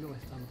capullo me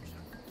está dando por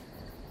saco.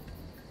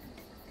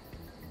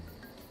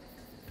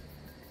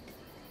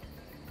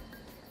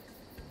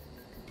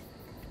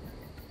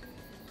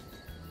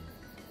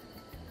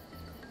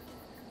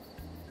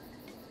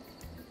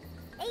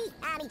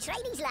 Me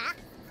tradies la.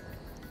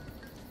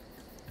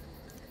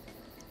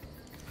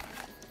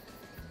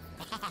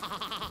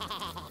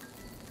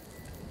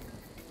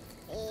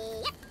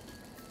 Yep.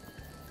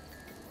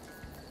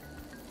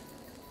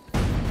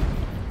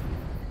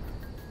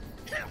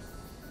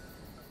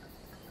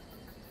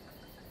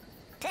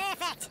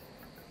 Perfect.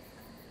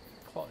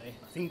 Joder,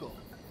 a 5.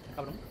 Qué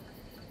cabrón.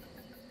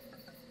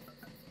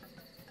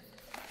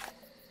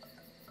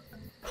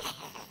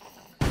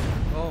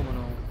 ¿Cómo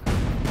no?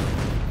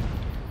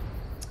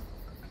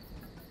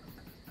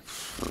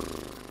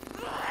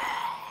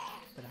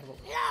 Espera, algo.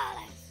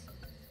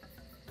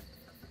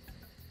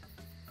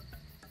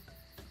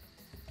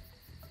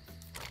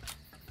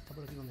 Está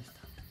por aquí, ¿dónde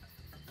está?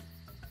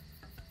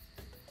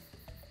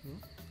 ¿No?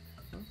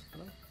 ¿No?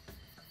 ¿Nada?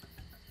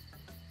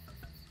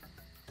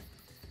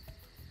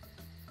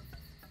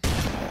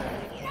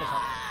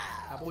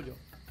 Capullo.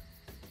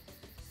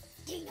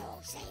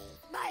 Dino say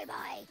bye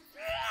bye.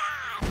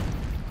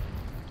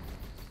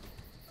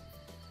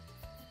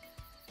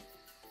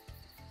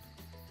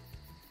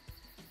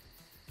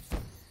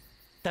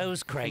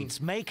 Those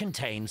crates may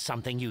contain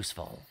something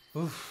useful.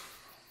 Uff.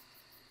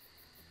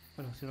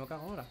 Bueno, si no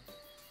cago ahora.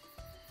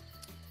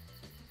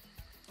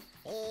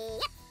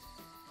 Yep.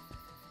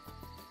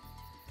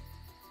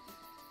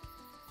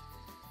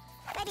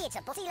 Maybe it's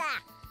a pussy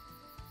la.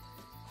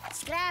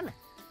 Scram.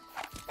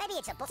 Maybe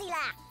it's a pussy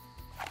la.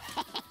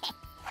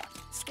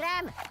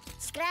 Scram.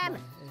 Scram.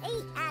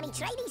 Hey, me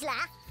tradies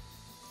la.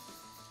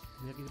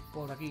 Tendría que ir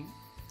por aquí.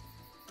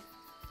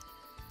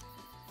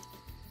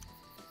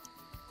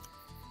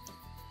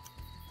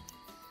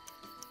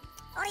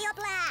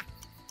 Oriopla.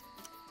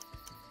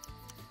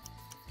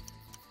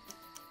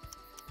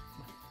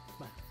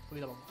 Vale,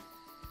 poquito a poco.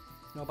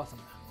 No pasa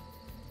nada.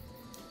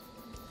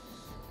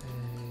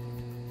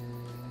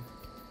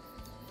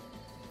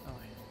 A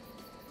ver.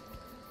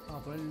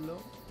 Vamos a ponerlo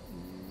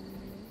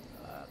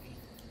aquí.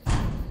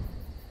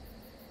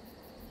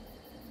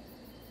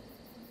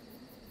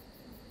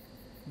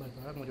 Vale,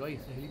 pero ahora como yo ahí,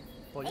 seguir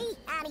por ahí. Hey,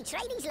 me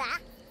tradies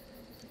la.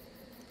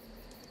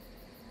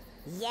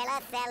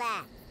 Yellow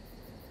fella.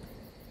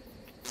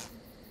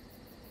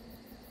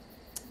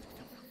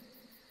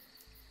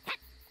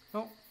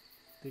 No,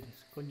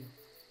 tienes, coño.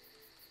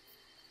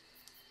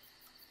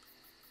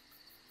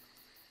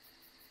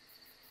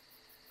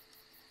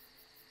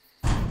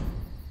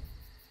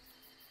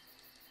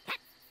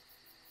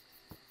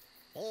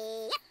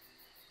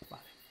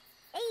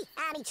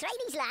 Any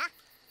tradies, la?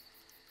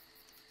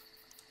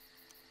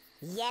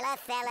 Yellow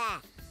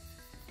fella.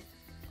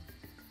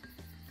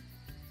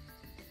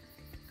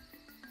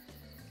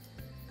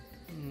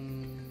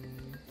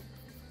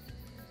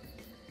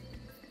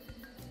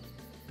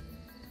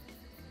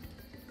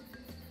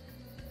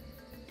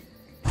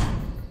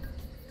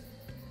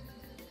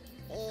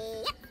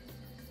 Yep.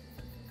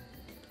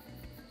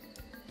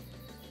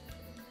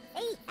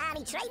 Hey,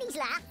 any tradies,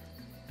 la?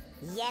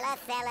 Yellow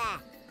fella.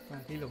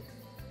 Tranquilo.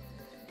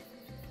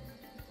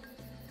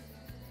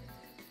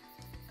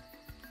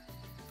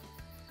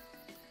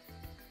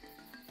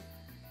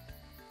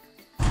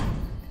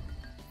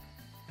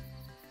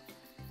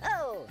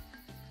 Oh.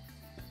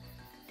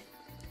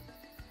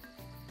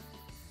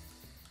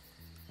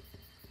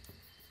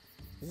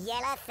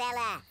 Yellow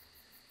fella.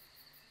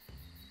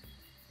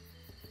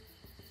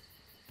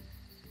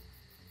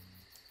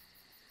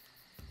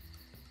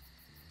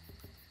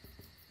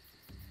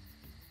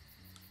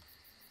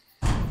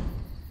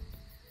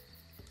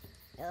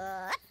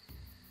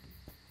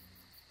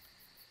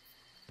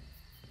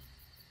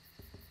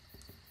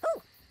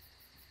 Ooh.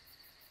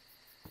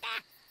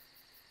 Ah.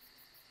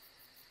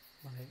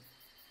 Vale.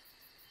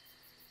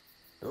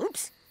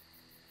 Oops.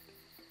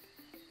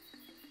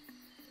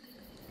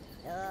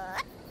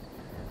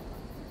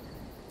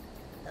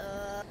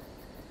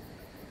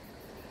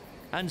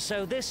 And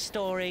so this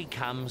story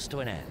comes to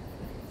an end.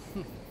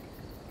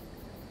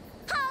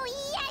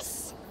 Oh,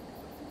 yes!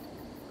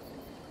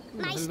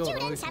 My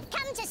students have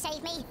come to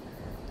save me.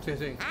 Sí,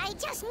 sí. I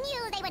just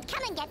knew they would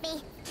come and get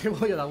me. Te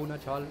voy a dar una,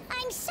 chaval.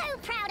 I'm so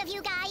proud of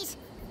you guys.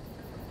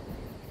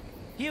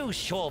 You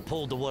sure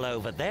pulled the wool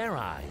over their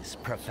eyes,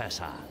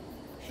 Professor.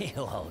 You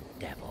old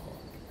devil.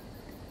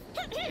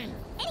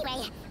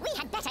 Anyway, we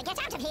had better get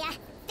out of here.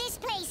 This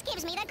place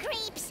gives me the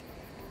creeps.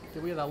 Te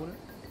voy a dar una.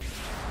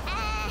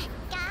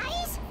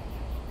 Guys?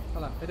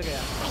 Hala, vete que ya.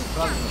 Hey,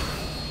 Vale.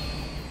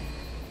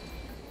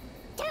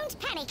 Don't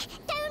panic!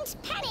 Don't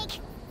panic!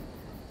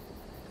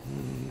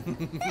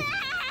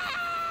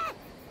 Ah!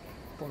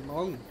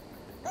 Pulmón.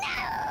 No!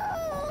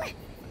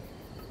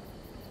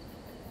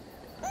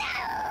 No!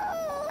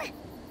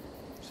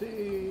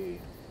 Sí.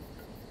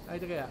 Ahí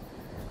te queda.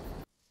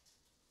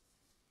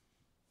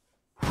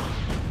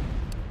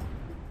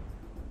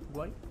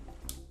 Guay.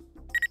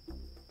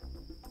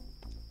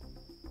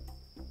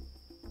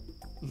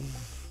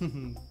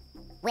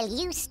 Will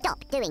you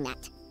stop doing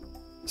that?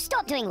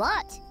 Stop doing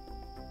what?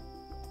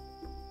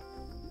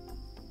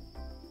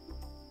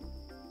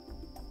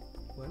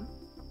 Bueno.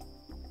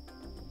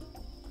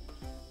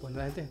 Pues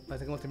nada, gente.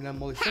 Parece que hemos terminado el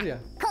modo historia.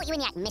 Caught you in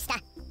the act, mister.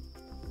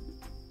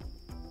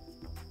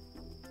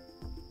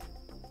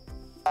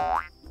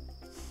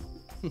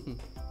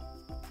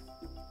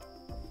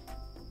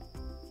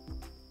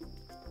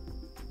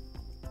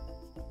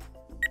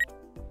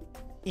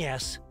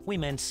 Yes, we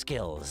meant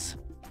skills.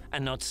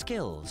 And not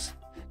skills.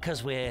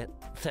 Because we're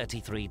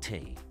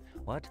 33T.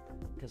 What?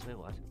 Because we're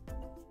what?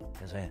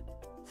 Because we're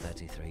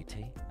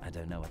 33T? I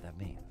don't know what that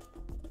means.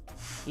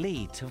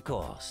 Leet, of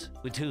course.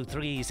 With 2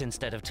 3s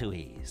instead of 2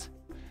 E's.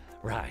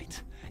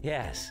 Right.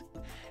 Yes.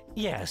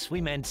 Yes,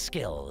 we meant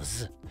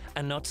skills.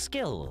 And not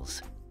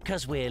skills.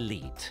 Because we're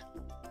leet.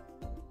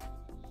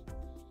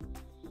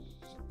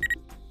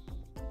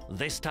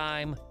 This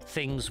time,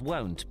 things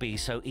won't be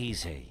so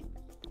easy.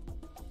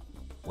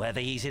 Were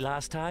they easy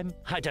last time?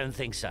 I don't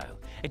think so.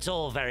 It's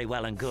all very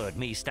well and good,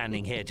 me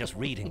standing here just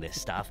reading this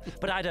stuff,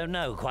 but I don't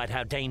know quite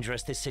how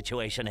dangerous this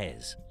situation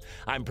is.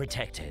 I'm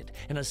protected,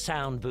 in a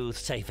sound booth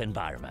safe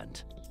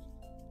environment.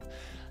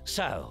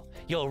 So,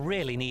 you'll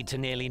really need to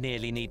nearly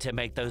need to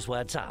make those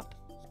words up.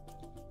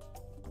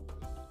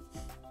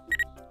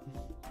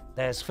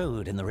 There's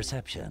food in the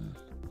reception.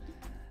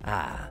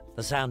 Ah,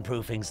 the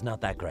soundproofing's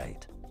not that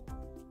great.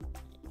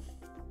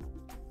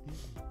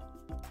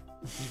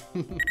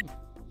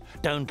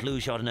 Don't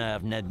lose your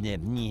nerve.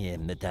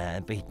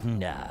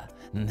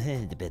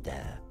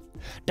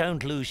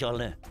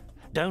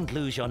 Don't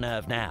lose your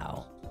nerve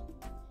now.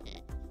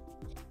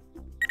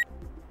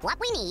 What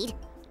we need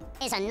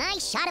is a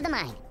nice shot of the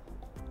mine.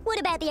 What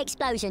about the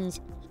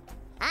explosions?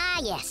 Ah,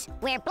 yes.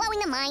 We're blowing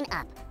the mine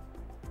up.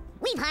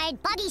 We've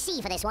hired Buggy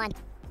C for this one.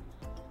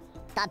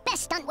 The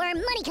best stunt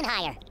worm money can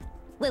hire.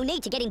 We'll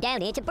need to get him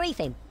down here to brief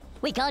him.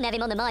 We can't have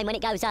him on the mine when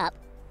it goes up.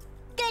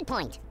 Good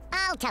point.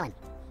 I'll tell him.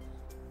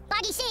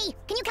 Buggy C,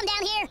 can you come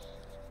down here?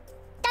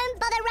 Don't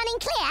bother running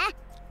clear.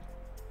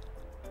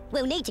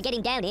 We'll need to get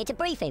him down here to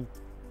brief him.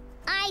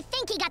 I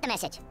think he got the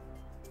message.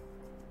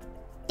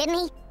 Didn't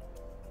he?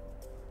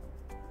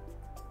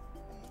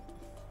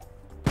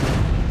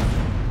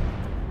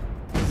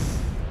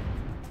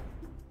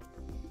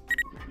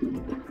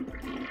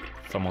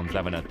 Someone's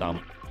having a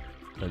dump.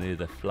 I hear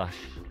the flash.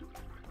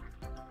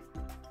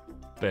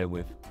 Bear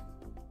with.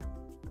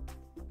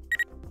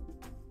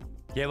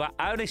 You were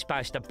only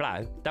supposed to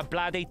blow the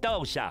bloody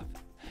doors up.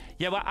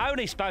 You were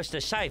only supposed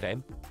to save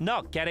him,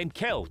 not get him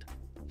killed.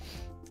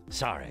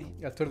 Sorry.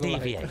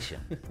 Deviation.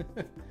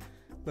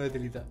 Lo de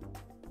Tilita.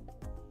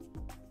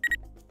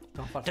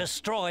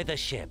 Destroy the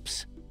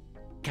ships.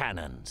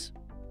 Cannons.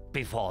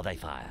 before they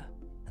fire,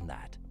 and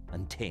that,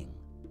 and ting.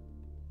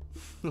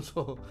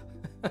 So,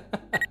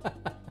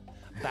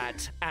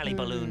 Bat alley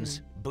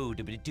balloons, boo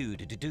doo doo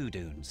doo doo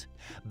doons.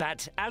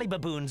 Bat alley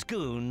baboons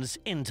goons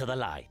into the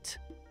light.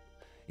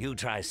 You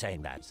try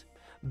saying that.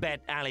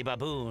 Bet alley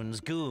baboons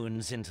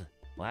goons into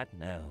what?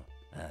 No.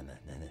 No.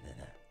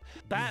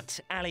 Bat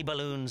alley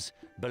balloons,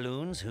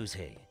 who's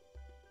he?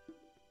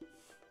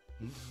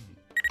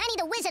 I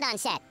need a wizard on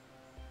set.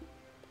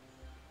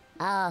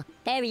 Oh,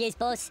 there he is,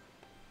 boss.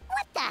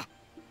 What the?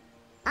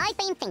 I've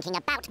been thinking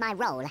about my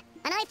role, and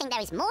I think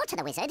there is more to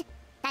the wizard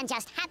than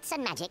just hats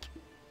and magic.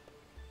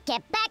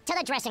 Get back to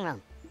the dressing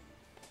room,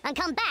 and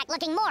come back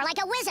looking more like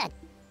a wizard.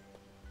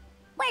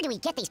 Where do we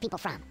get these people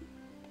from?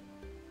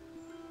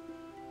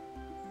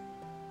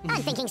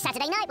 I'm thinking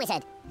Saturday Night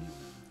Wizard.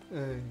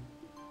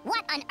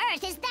 What on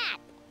earth is that?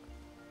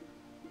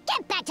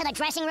 Get back to the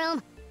dressing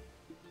room,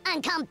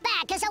 and come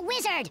back as a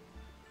wizard.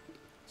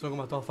 son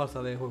como todas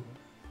falsas de juego.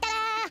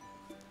 Ta-da!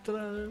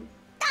 ¡Tarán!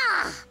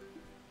 Ah!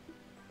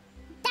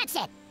 That's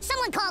it.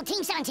 Someone call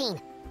Team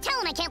 17. Tell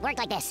them it can't work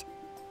like this.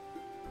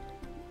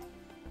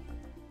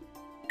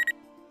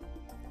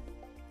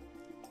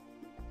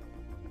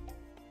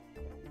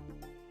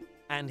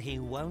 And he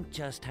won't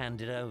just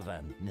hand it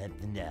over.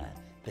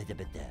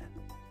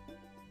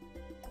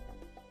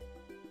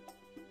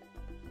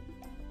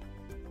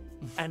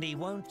 And he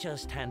won't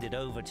just hand it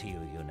over to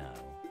you, you know.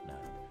 No.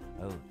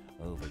 Oh,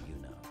 over, you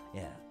know.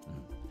 Yeah.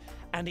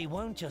 And he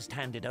won't just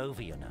hand it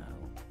over, you know.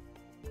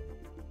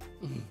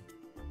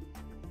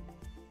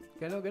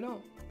 Que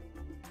no.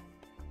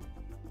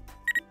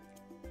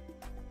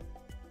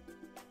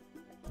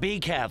 Be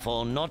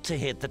careful not to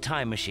hit the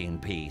time machine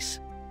piece.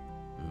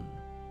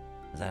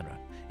 Is that right?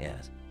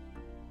 Yes.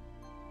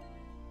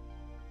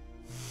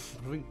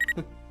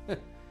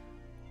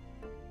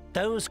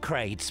 Those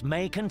crates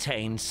may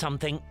contain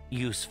something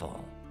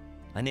useful.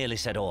 I nearly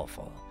said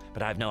awful,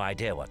 but I've no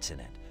idea what's in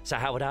it. So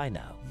how would I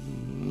know?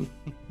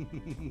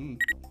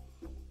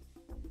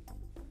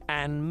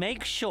 And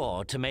make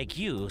sure to make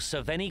use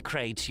of any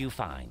crates you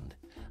find.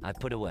 I've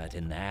put a word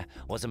in there.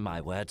 Wasn't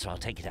my word, so I'll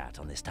take it out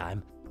on this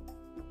time.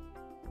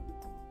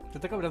 Te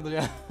está cabrando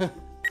ya.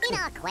 In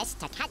our quest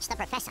to catch the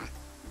professor,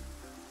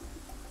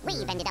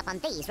 we've ended up on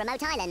these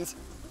remote islands,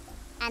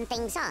 and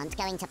things aren't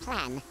going to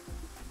plan.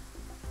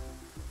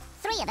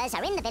 3 of us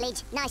are in the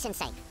village, nice and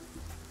safe.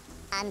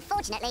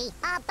 Unfortunately,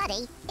 our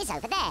buddy is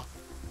over there.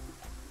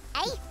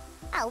 Eh?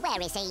 Oh, where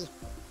is he?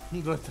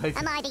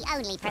 Am I the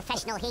only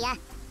professional here?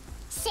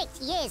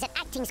 6 years at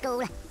acting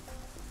school,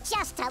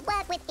 just to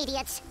work with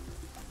idiots.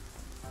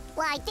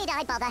 Why did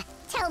I bother?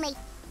 Tell me.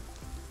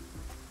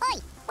 Oi,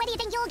 where do you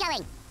think you're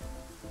going?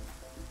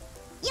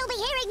 You'll be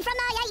hearing from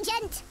my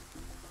agent!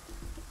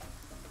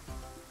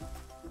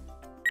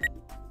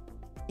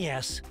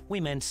 Yes,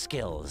 we meant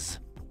skills.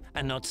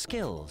 And not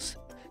skills.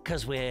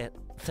 'Cause we're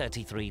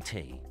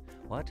 33T.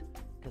 What?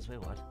 'Cause we're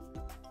what?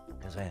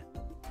 'Cause we're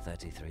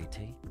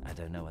 33T? I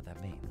don't know what that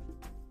means.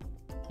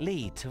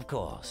 Leet, of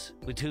course.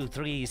 With 2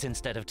 3s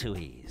instead of 2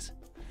 E's.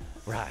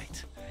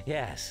 Right.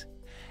 Yes.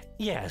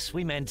 Yes,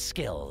 we meant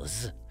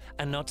skills.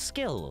 And not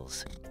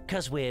skills.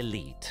 'Cause we're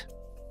leet.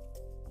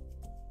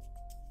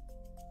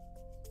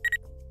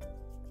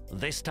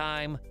 This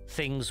time,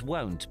 things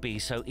won't be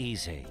so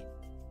easy.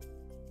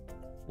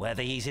 Were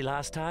they easy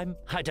last time?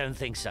 I don't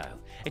think so.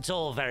 It's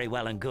all very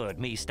well and good,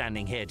 me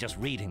standing here just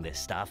reading this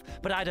stuff,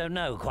 but I don't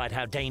know quite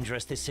how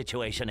dangerous this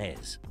situation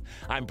is.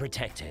 I'm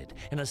protected,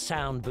 in a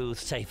sound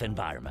booth safe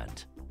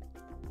environment.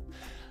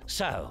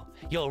 So,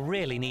 you'll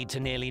really need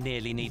to nearly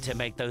need to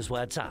make those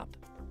words up.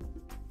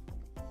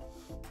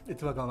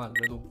 Esto va a acabar mal,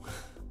 tú.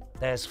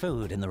 There's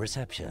food in the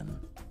reception.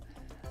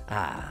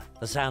 Ah,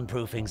 the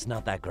soundproofing's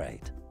not that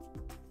great.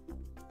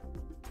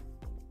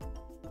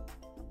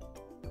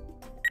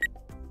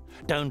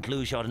 Don't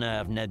lose your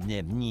nerve.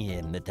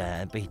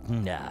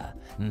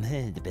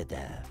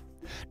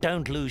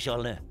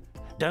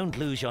 Don't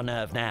lose your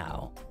nerve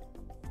now.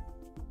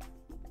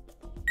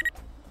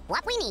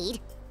 What we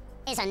need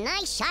is a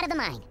nice shot of the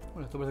mine.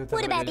 Bueno, esto parece que está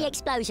What about the ya.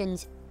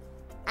 explosions?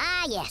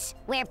 Ah, yes.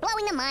 We're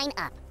blowing the mine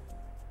up.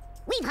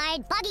 We've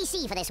hired Buggy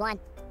C for this one.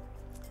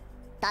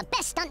 The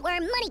best stunt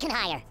worm money can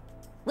hire.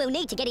 We'll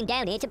need to get him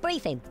down here to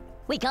brief him.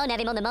 We can't have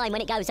him on the mine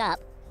when it goes up.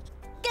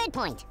 Good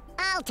point.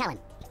 I'll tell him.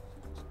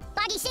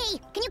 Buggy C,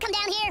 can you come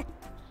down here?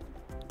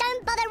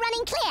 Don't bother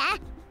running clear.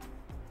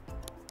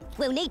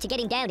 We'll need to get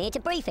him down here to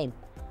brief him.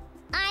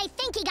 I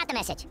think he got the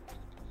message.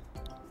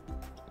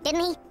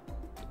 Didn't he?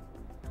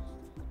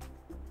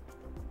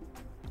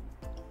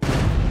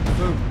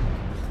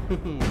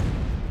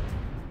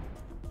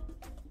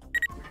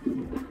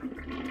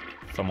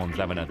 Someone's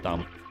having a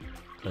dump.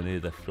 I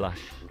need a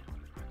flush.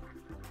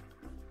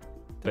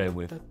 Bear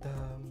with.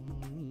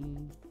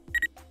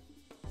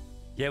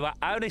 You were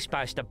only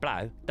supposed to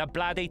blow the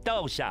bloody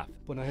door shut.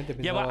 Bueno, gente,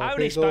 You were pensaba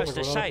only esto, supposed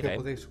to recordaros save que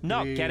him, podéis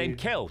not get him suscribir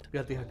killed.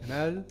 gratis al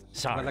canal,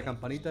 Sorry. activar la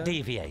campanita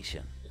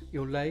Deviation. y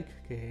un like,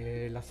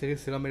 que la serie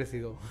se lo ha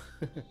merecido.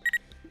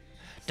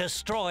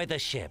 Destroy the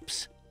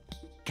ships,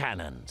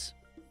 cannons,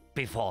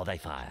 before they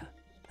fire,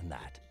 and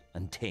that.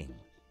 and ting.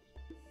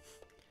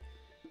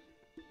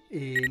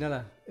 Y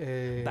nada,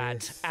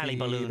 But Ali si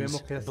balloons,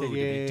 vemos que la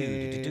serie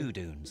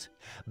boo-doo-doo-doo-doons.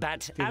 But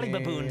tiene Ali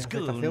baboons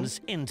aceptación,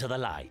 goons into the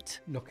light.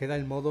 nos queda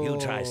el modo You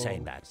try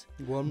saying that.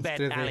 W.U.M Bet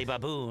 3D. Ali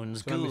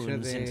baboons Son las goons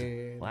misiones into...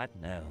 de, What?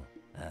 No.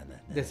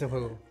 de ese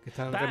juego, que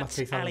están But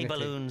remasterizados Ali en este.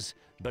 balloons,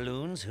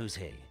 balloons, who's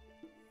he?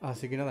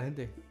 Así que nada,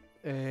 gente.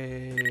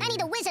 Only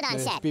the wizard Me on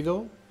set.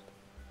 despido.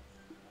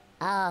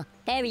 Ah,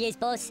 there he is,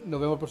 boss. Nos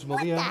vemos el próximo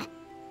What día. the?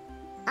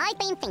 I've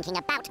been thinking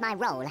about my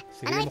role, and I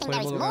Seguiremos think con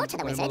there el is modo, more to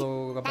the con el wizard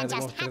modo than campaña de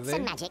just hats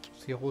and 3D. magic.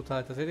 Si os gusta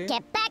esta serie.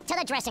 Get back to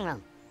the dressing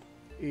room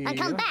Y and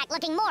come nada, back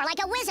looking more like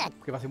a wizard.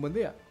 que pasen buen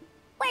día.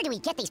 Where do we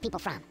get these people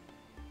from?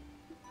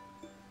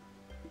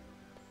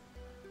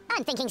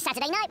 I'm thinking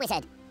Saturday Night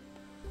Wizard.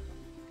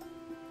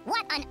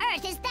 What on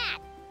earth is that?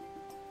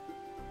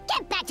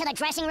 Get back to the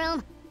dressing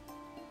room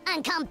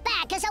and come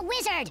back as a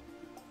wizard.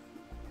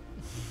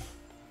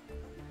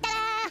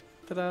 Ta-da!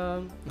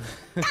 ¡Tarán!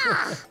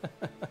 Ah!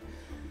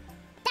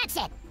 That's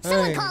it.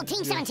 Someone Ay, call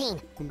Team Dios.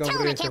 17. Nunca Tell them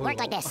ocurrió it este can't work juego.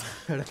 like this.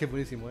 La verdad es que es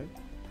buenísimo, ¿eh?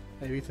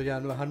 He visto ya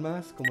nuevas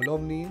armas, como el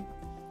ovni,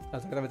 la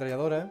tarjeta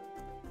ametralladora,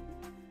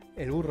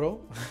 el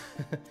burro.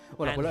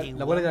 Bueno, And he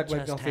la bola ya won't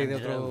la just conocí de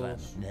hand it over.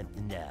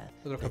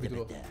 otros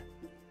capítulos.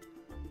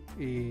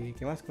 ¿Y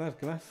qué más? ¿Qué más?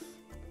 ¿Qué más?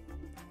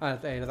 Ah,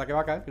 el ataque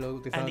vaca, que lo And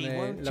utilizaron he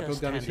won't en la just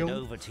penúltima hand it misión.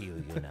 over to you,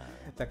 you know.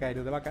 Ataque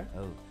aéreo de vaca.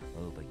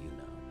 But you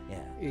know,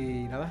 yeah.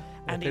 Y nada,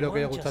 And he espero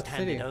que os haya won't gustado just esta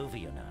hand it serie. over,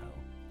 you know.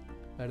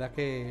 La verdad es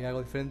que es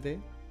algo diferente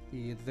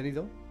y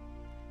entretenido.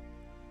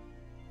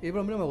 Y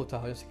por lo menos me ha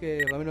gustado. Así que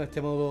por lo menos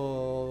este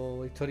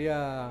modo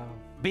historia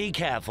Be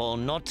careful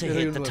not to Yo doy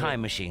hit un the 9. time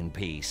machine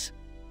piece.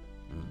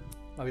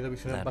 ha habido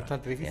misiones Claro,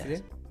 bastante difíciles.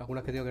 yes.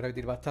 Algunas que he tenido que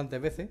repetir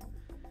bastantes veces.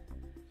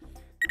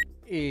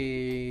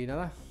 Y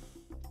nada.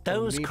 por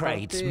Those mi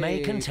crates parte,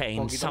 may contain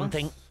poquito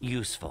something más.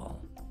 useful.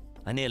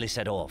 I nearly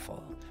said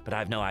awful, but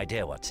I've no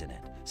idea what's in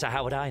it. So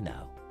how would I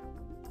know?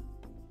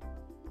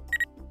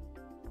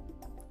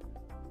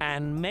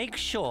 And make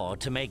sure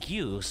to make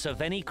use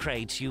of any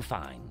crates you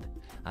find.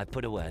 I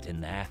put a word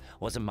in there.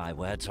 Wasn't my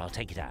word, so I'll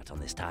take it out on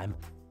this time.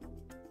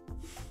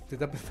 Te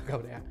está empezando a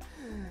cabrear.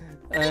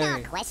 In our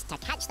Ay, quest to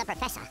catch the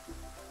professor,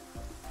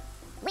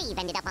 we've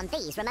ended up on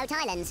these remote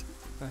islands,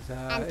 o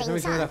sea, and esa things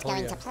misión era aren't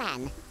going to jodida.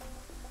 plan.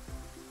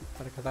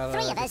 Para rescatar a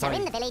 3 la of que us are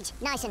in está the ahí. village,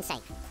 nice and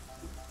safe.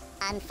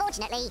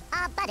 Unfortunately,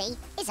 our buddy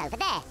is over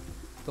there.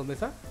 ¿Dónde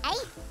está? Eh?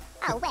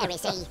 Oh, where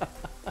is he?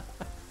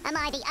 Am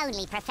I the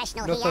only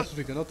professional No está here? en su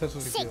sitio, no está en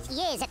su sitio. 6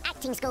 years at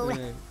acting school,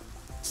 Eh,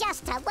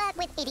 just to work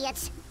with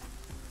idiots.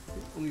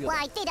 un idiota.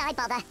 Why did I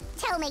bother?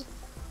 Tell me.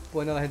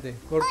 Pues nada, gente,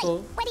 corto.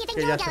 Oi, where do you think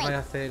Que you're ya se going? vaya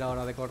a hacer la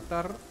hora de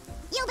cortar.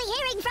 You'll be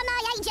hearing from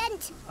my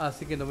agent.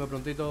 Así que nos vemos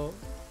prontito.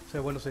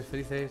 Sed buenos, sed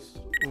felices.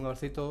 Un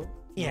abracito.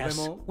 Nos Yes,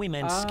 vemos. we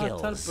meant Hasta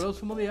el skills.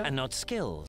 próximo día. And not skills.